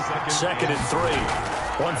play. 2nd and 3.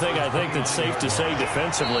 One thing I think that's safe to say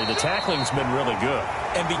defensively, the tackling's been really good.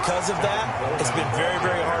 And because of that, it's been very,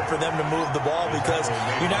 very hard for them to move the ball because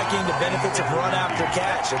you're not getting the benefits of run after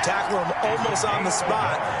catch. They're tackling them almost on the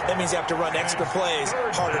spot. That means you have to run extra plays,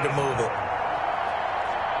 harder to move it.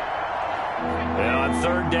 Now on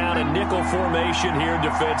 3rd down, a nickel formation here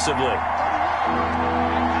defensively.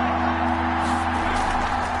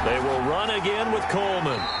 They will run again with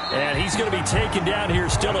Coleman. And he's going to be taken down here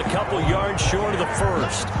still a couple yards short of the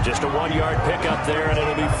 1st. Just a 1-yard pickup there, and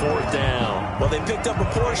it'll be 4th down. Well, they picked up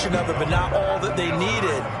a portion of it, but not all that they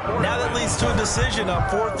needed. Now that leads to a decision on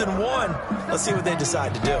 4th and 1. Let's see what they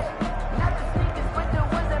decide to do.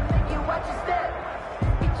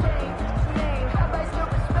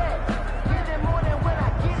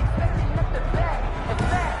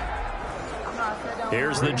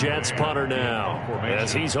 Here's the Jets punter now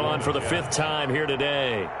as he's on for the 5th time here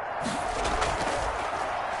today.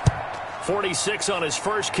 46 on his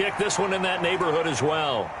first kick. This one in that neighborhood as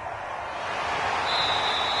well.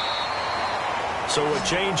 So a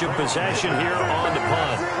change of possession here on the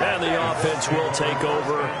punt. And the offense will take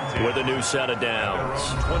over with a new set of downs.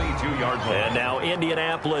 22-yard line. And now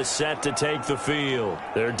Indianapolis set to take the field.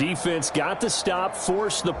 Their defense got the stop,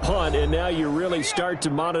 forced the punt, and now you really start to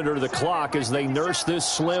monitor the clock as they nurse this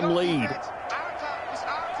slim lead.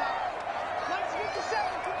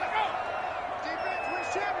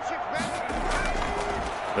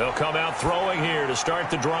 They'll come out throwing here to start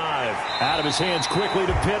the drive. Out of his hands quickly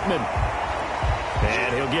to Pittman.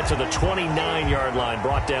 And he'll get to the 29-yard line,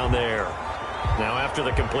 brought down there. Now after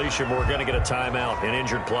the completion, we're going to get a timeout, an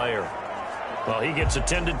injured player. Well, he gets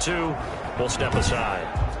attended to. We'll step aside.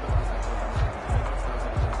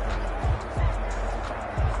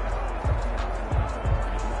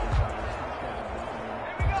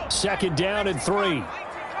 Second down and 3.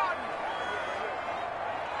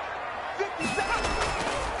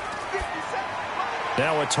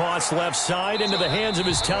 Now a toss left side into the hands of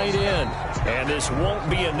his tight end. And this won't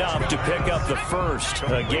be enough to pick up the first.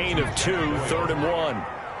 A gain of 2, 3rd and 1.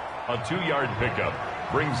 A 2-yard pickup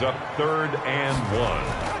brings up 3rd and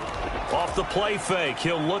 1. Off the play fake,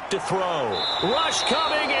 he'll look to throw. Rush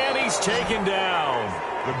coming, and he's taken down.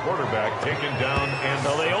 The quarterback taken down, and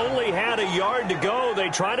well, they only had a yard to go. They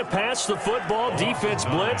try to pass the football. Defense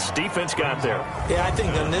blitz. Defense got there. Yeah, I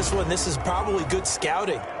think on this one, this is probably good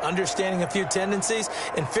scouting, understanding a few tendencies,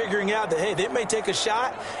 and figuring out that, hey, they may take a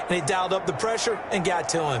shot, and they dialed up the pressure and got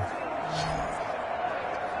to him.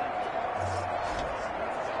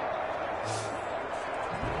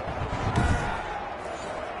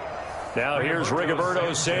 Now here's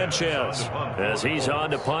Rigoberto Sanchez as he's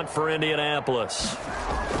on to punt for Indianapolis.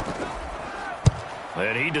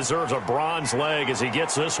 And he deserves a bronze leg as he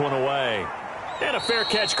gets this one away. And a fair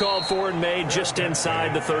catch called for and made just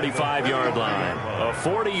inside the 35-yard line. A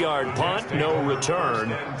 40-yard punt, no return.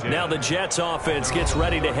 Now the Jets offense gets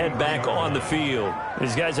ready to head back on the field.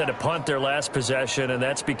 These guys had to punt their last possession, and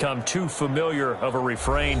that's become too familiar of a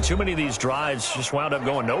refrain. Too many of these drives just wound up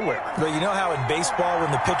going nowhere. But you know how in baseball,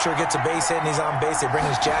 when the pitcher gets a base hit and he's on base, they bring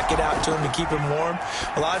his jacket out to him to keep him warm?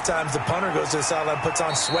 A lot of times the punter goes to the sideline, puts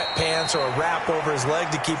on sweatpants or a wrap over his leg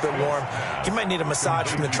to keep it warm. He might need a massage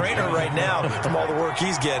from the trainer right now from all the work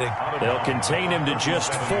he's getting. They'll contain him to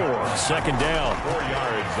just 4. Second down. 4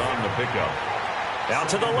 yards on the pickup. Out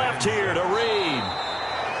to the left here to Reed.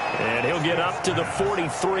 And he'll get up to the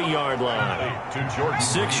 43-yard line.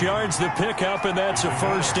 6 yards the pickup, and that's a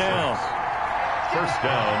first down. First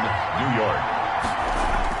down, New York.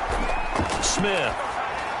 Smith.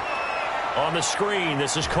 On the screen,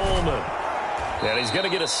 this is Coleman. And he's going to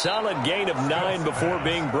get a solid gain of 9 before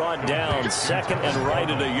being brought down. Second and right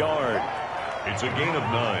at a yard. It's a gain of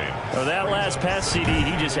 9. For that last pass, CD,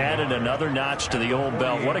 he just added another notch to the old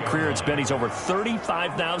belt. What a career it's been. He's over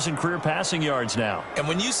 35,000 career passing yards now. And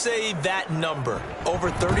when you say that number,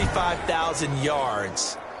 over 35,000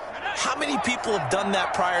 yards, how many people have done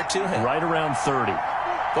that prior to him? Right around 30.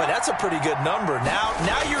 Boy, that's a pretty good number.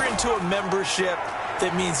 Now you're into a membership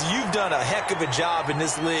that means you've done a heck of a job in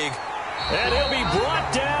this league. And he'll be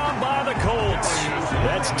brought down by the Colts.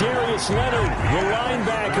 That's Darius Leonard, the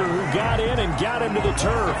linebacker who got in and got him to the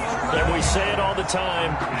turf. And we say it all the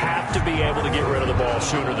time, have to be able to get rid of the ball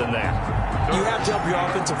sooner than that. You have to help your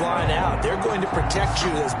offensive line out. They're going to protect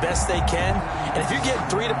you as best they can. And if you're getting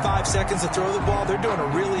 3 to 5 seconds to throw the ball, they're doing a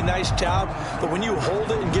really nice job. But when you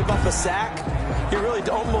hold it and give up a sack, you're really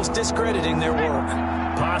almost discrediting their work.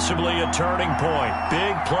 Possibly a turning point.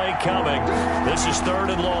 Big play coming. This is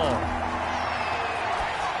 3rd and long.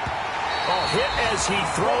 Hit as he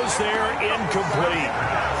throws there, incomplete.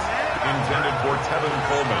 Intended for Tevin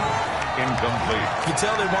Coleman, incomplete. You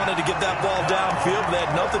tell they wanted to get that ball downfield, but they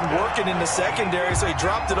had nothing working in the secondary, so he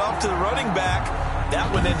dropped it off to the running back.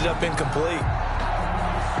 That one ended up incomplete.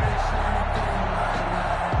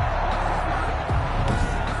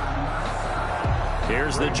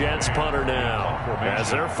 Here's the Jets punter now,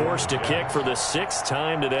 as they're forced to kick for the 6th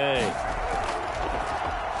time today.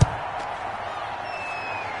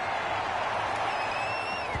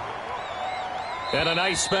 And a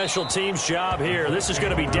nice special teams job here. This is going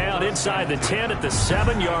to be down inside the 10 at the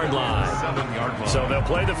 7-yard line. So they'll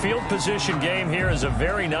play the field position game here as a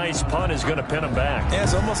very nice punt is going to pin them back. Yeah,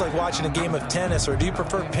 it's almost like watching a game of tennis, or do you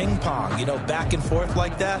prefer ping pong? You know, back and forth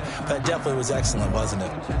like that? That definitely was excellent, wasn't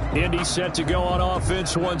it? Indy set to go on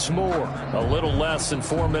offense once more. A little less than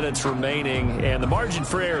 4 minutes remaining, and the margin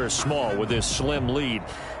for error is small with this slim lead.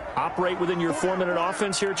 Operate within your 4-minute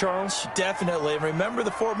offense here, Charles? Definitely. And remember,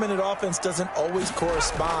 the 4-minute offense doesn't always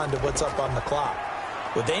correspond to what's up on the clock.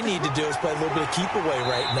 What they need to do is play a little bit of keep away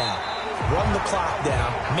right now. Run the clock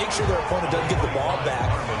down. Make sure their opponent doesn't get the ball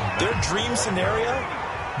back. Their dream scenario,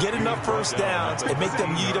 get enough first downs and make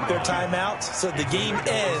them eat up their timeouts so the game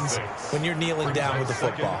ends when you're kneeling down with the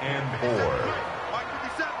football. And 4.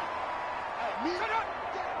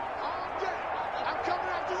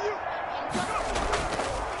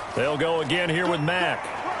 They'll go again here with Mack.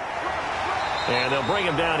 And they'll bring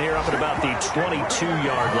him down here up at about the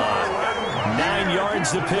 22-yard line. 9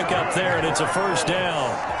 yards to pick up there, and it's a first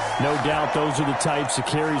down. No doubt those are the types of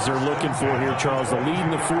carries they're looking for here, Charles. The lead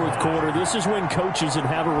in the 4th quarter. This is when coaches that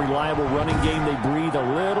have a reliable running game, they breathe a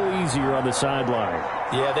little easier on the sideline.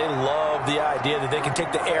 Yeah, they love the idea that they can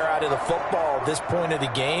take the air out of the football at this point of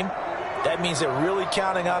the game. That means they're really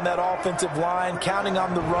counting on that offensive line, counting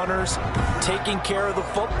on the runners, taking care of the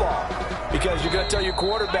football. Because you're going to tell your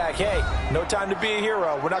quarterback, hey, no time to be a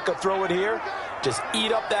hero. We're not going to throw it here. Just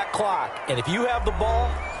eat up that clock. And if you have the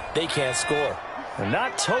ball, they can't score. And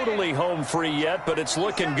not totally home free yet, but it's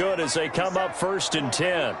looking good as they come up 1st and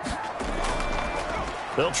 10.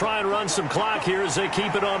 They'll try and run some clock here as they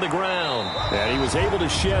keep it on the ground. And he was able to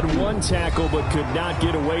shed 1 tackle but could not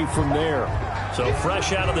get away from there. So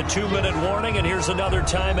fresh out of the 2-minute warning, and here's another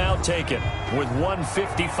timeout taken with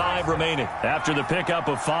 1:55 remaining. After the pickup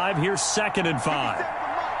of 5, here's 2nd and 5.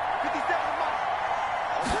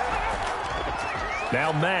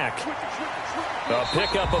 Now Mack. A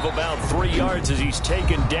pickup of about 3 yards as he's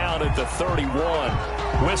taken down at the 31.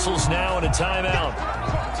 Whistles now and a timeout.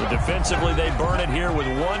 So defensively they burn it here with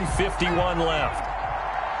 1:51 left.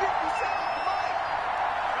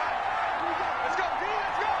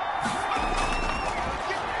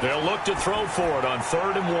 They'll look to throw for it on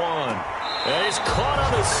 3rd and 1. And he's caught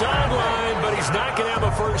on the sideline, but he's not going to have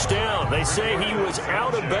a first down. They say he was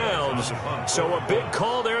out of bounds. So a big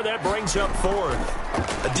call there that brings up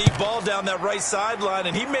 4th. A deep ball down that right sideline,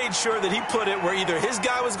 and he made sure that he put it where either his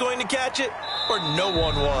guy was going to catch it or no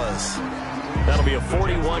one was. That'll be a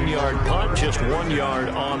 41-yard punt, just 1 yard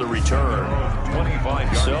on the return.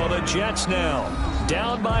 25 So the Jets now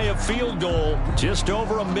down by a field goal, just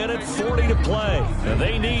over 1:40 to play. And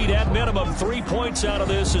they need, at minimum, 3 points out of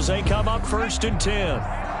this as they come up 1st and 10.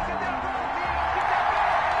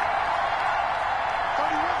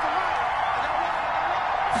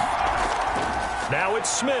 Now it's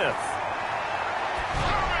Smith.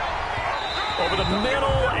 Over the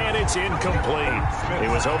middle, and it's incomplete. He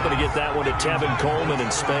was hoping to get that one to Tevin Coleman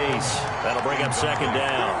in space. That'll bring up second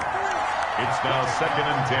down. It's now 2nd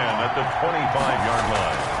and 10 at the 25-yard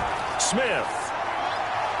line. Smith.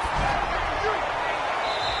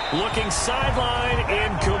 Looking sideline,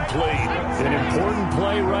 incomplete. An important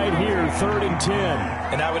play right here, 3rd and 10.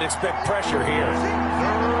 And I would expect pressure here.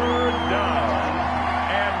 3rd down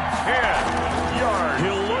and 10 yards.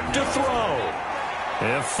 He'll look to throw.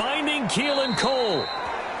 And finding Keelan Cole.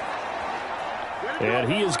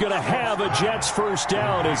 And he is going to have a Jets first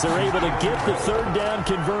down as they're able to get the 3rd down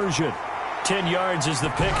conversion. 10 yards is the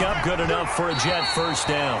pickup, good enough for a Jet first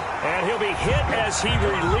down. And he'll be hit as he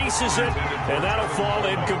releases it, and that'll fall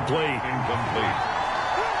incomplete. Incomplete.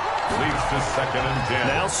 Leads to 2nd and 10.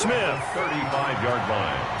 Now Smith. 35-yard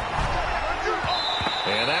line.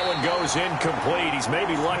 And that one goes incomplete. He's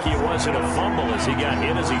maybe lucky it wasn't a fumble as he got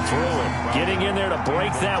hit as he threw it. Getting in there to break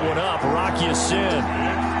that one up, Rock Ya-Sin.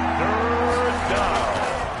 3rd down.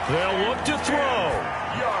 They'll look to throw.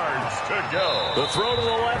 Yards to go. The throw to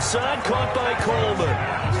the left side, caught by Coleman.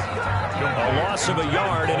 A loss of a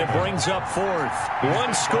yard, and it brings up 4th.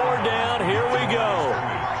 One score down, here we go.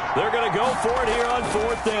 They're going to go for it here on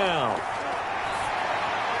 4th down.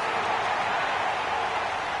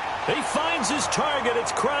 He finds his target,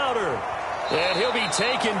 it's Crowder. And he'll be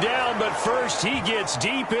taken down, but first he gets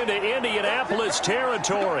deep into Indianapolis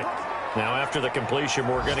territory. Now after the completion,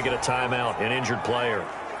 we're going to get a timeout, an injured player.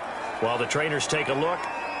 While the trainers take a look,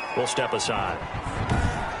 we'll step aside.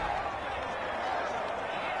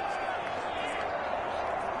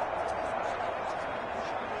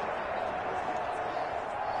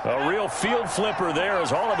 A real field flipper there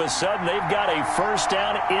as all of a sudden they've got a first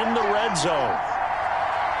down in the red zone.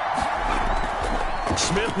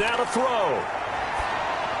 Smith now to throw.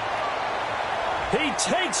 He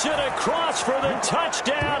takes it across for the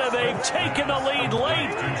touchdown, and they've taken the lead late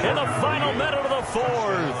in the final minute of the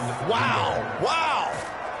 4th. Wow. Wow.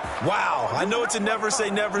 Wow. I know it's a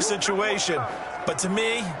never-say-never situation, but to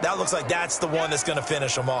me, that looks like that's the one that's going to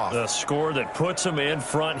finish them off. The score that puts them in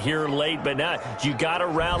front here late, but now you got to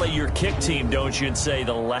rally your kick team, don't you, and say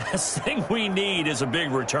the last thing we need is a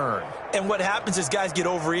big return. And what happens is guys get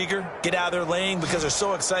overeager, get out of their lane because they're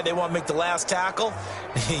so excited they want to make the last tackle.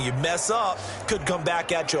 You mess up, could come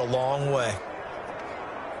back at you a long way.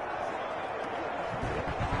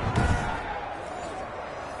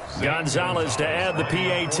 Gonzalez to add the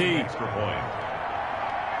PAT. Extra point.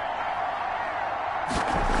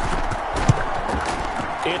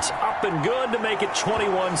 It's up and good to make it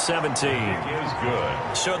 21-17. Is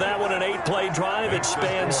good. So that one an 8-play drive. It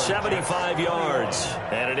spans 75 yards.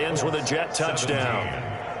 And it ends with a Jet touchdown. 17.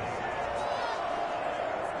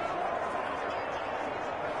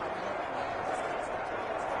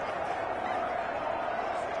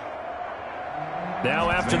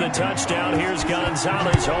 Now after the touchdown, here's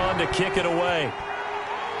Gonzalez on to kick it away.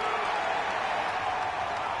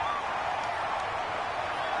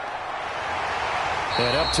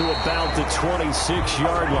 And up to about the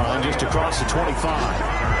 26-yard line, just across the 25.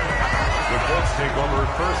 The Colts take over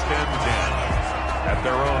 1st and 10 at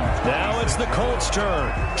their own. Now it's the Colts'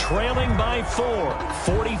 turn, trailing by 4.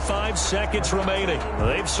 45 seconds remaining.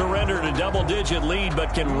 They've surrendered a double-digit lead,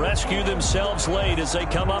 but can rescue themselves late as they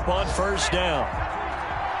come up on 1st down.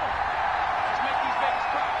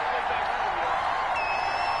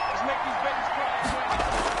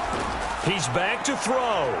 He's back to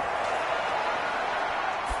throw.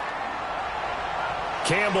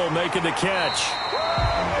 Campbell making the catch.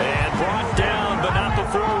 And brought down, but not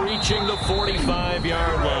before reaching the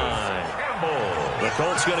 45-yard line. The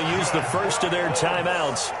Colts going to use the first of their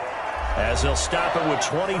timeouts as they'll stop it with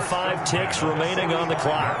 25 ticks remaining on the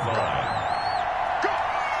clock.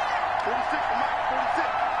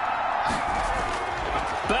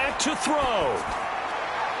 Back to throw.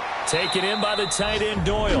 Taken in by the tight end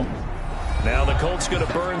Doyle. Now the Colts going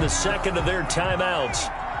to burn the second of their timeouts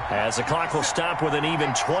as the clock will stop with an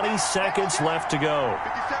even 20 seconds left to go.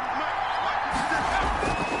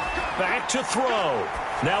 Back to throw.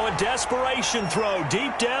 Now a desperation throw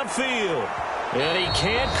deep downfield. And he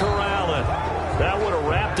can't corral it. That would have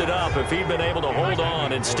wrapped it up if he'd been able to hold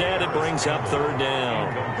on. Instead, it brings up 3rd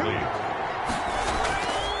down.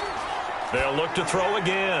 They'll look to throw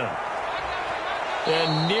again.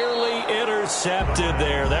 And nearly intercepted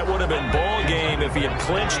there. That would have been ball game if he had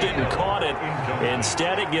clinched it and caught it.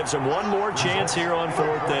 Instead, it gives him one more chance here on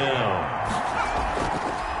 4th down.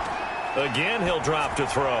 Again, he'll drop to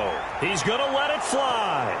throw. He's going to let it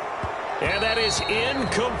fly. And that is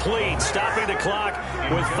incomplete, stopping the clock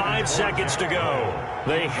with 5 seconds to go.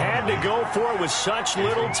 They had to go for it with such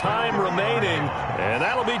little time remaining, and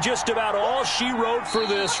that'll be just about all she wrote for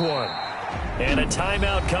this one. And a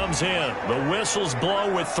timeout comes in. The whistles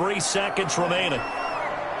blow with 3 seconds remaining.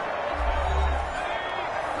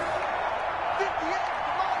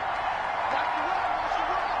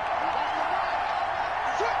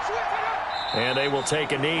 And they will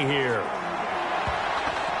take a knee here.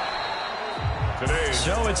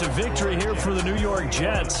 So it's a victory here for the New York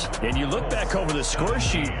Jets. And you look back over the score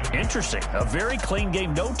sheet, interesting. A very clean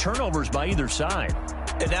game, no turnovers by either side.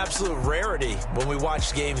 An absolute rarity when we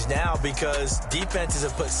watch games now because defenses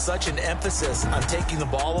have put such an emphasis on taking the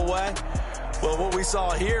ball away. Well, what we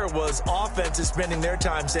saw here was offenses spending their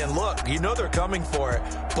time saying, look, you know they're coming for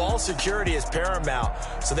it. Ball security is paramount.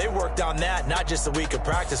 So they worked on that, not just a week of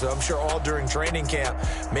practice, but I'm sure all during training camp.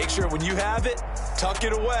 Make sure when you have it, tuck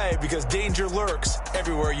it away because danger lurks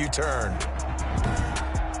everywhere you turn.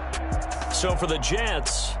 So for the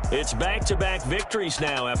Jets, it's back-to-back victories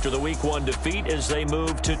now after the Week 1 defeat as they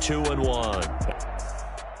move to 2-1.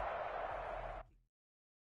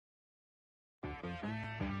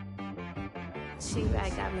 She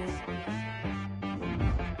right got me.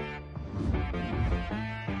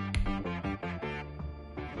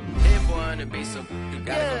 Hit one to be some, you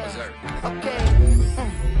gotta go berserk. Okay.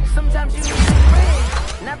 Sometimes you need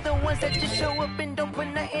friends, not the ones that just show up and don't put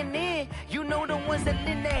nothing in. You know the ones that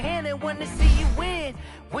lend their hand and want to see you win.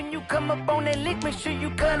 When you come up on that lick, make sure you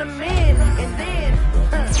cut them in. And then,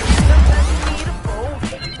 sometimes you need a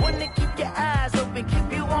foe, one to keep your eyes open,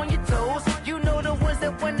 keep you on your toes. You know the ones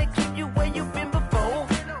that want to keep you where you've been before.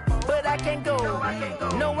 But I can't go,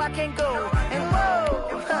 no I can't go. And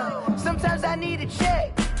whoa, sometimes I need a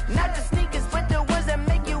check. Not the sneakers, but the ones that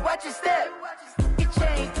make you watch your step. It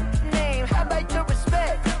changed name, how about your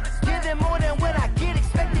respect? Give them more than what I get,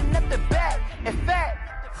 expecting nothing back. In fact,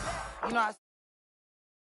 you know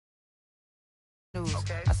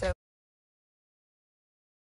I said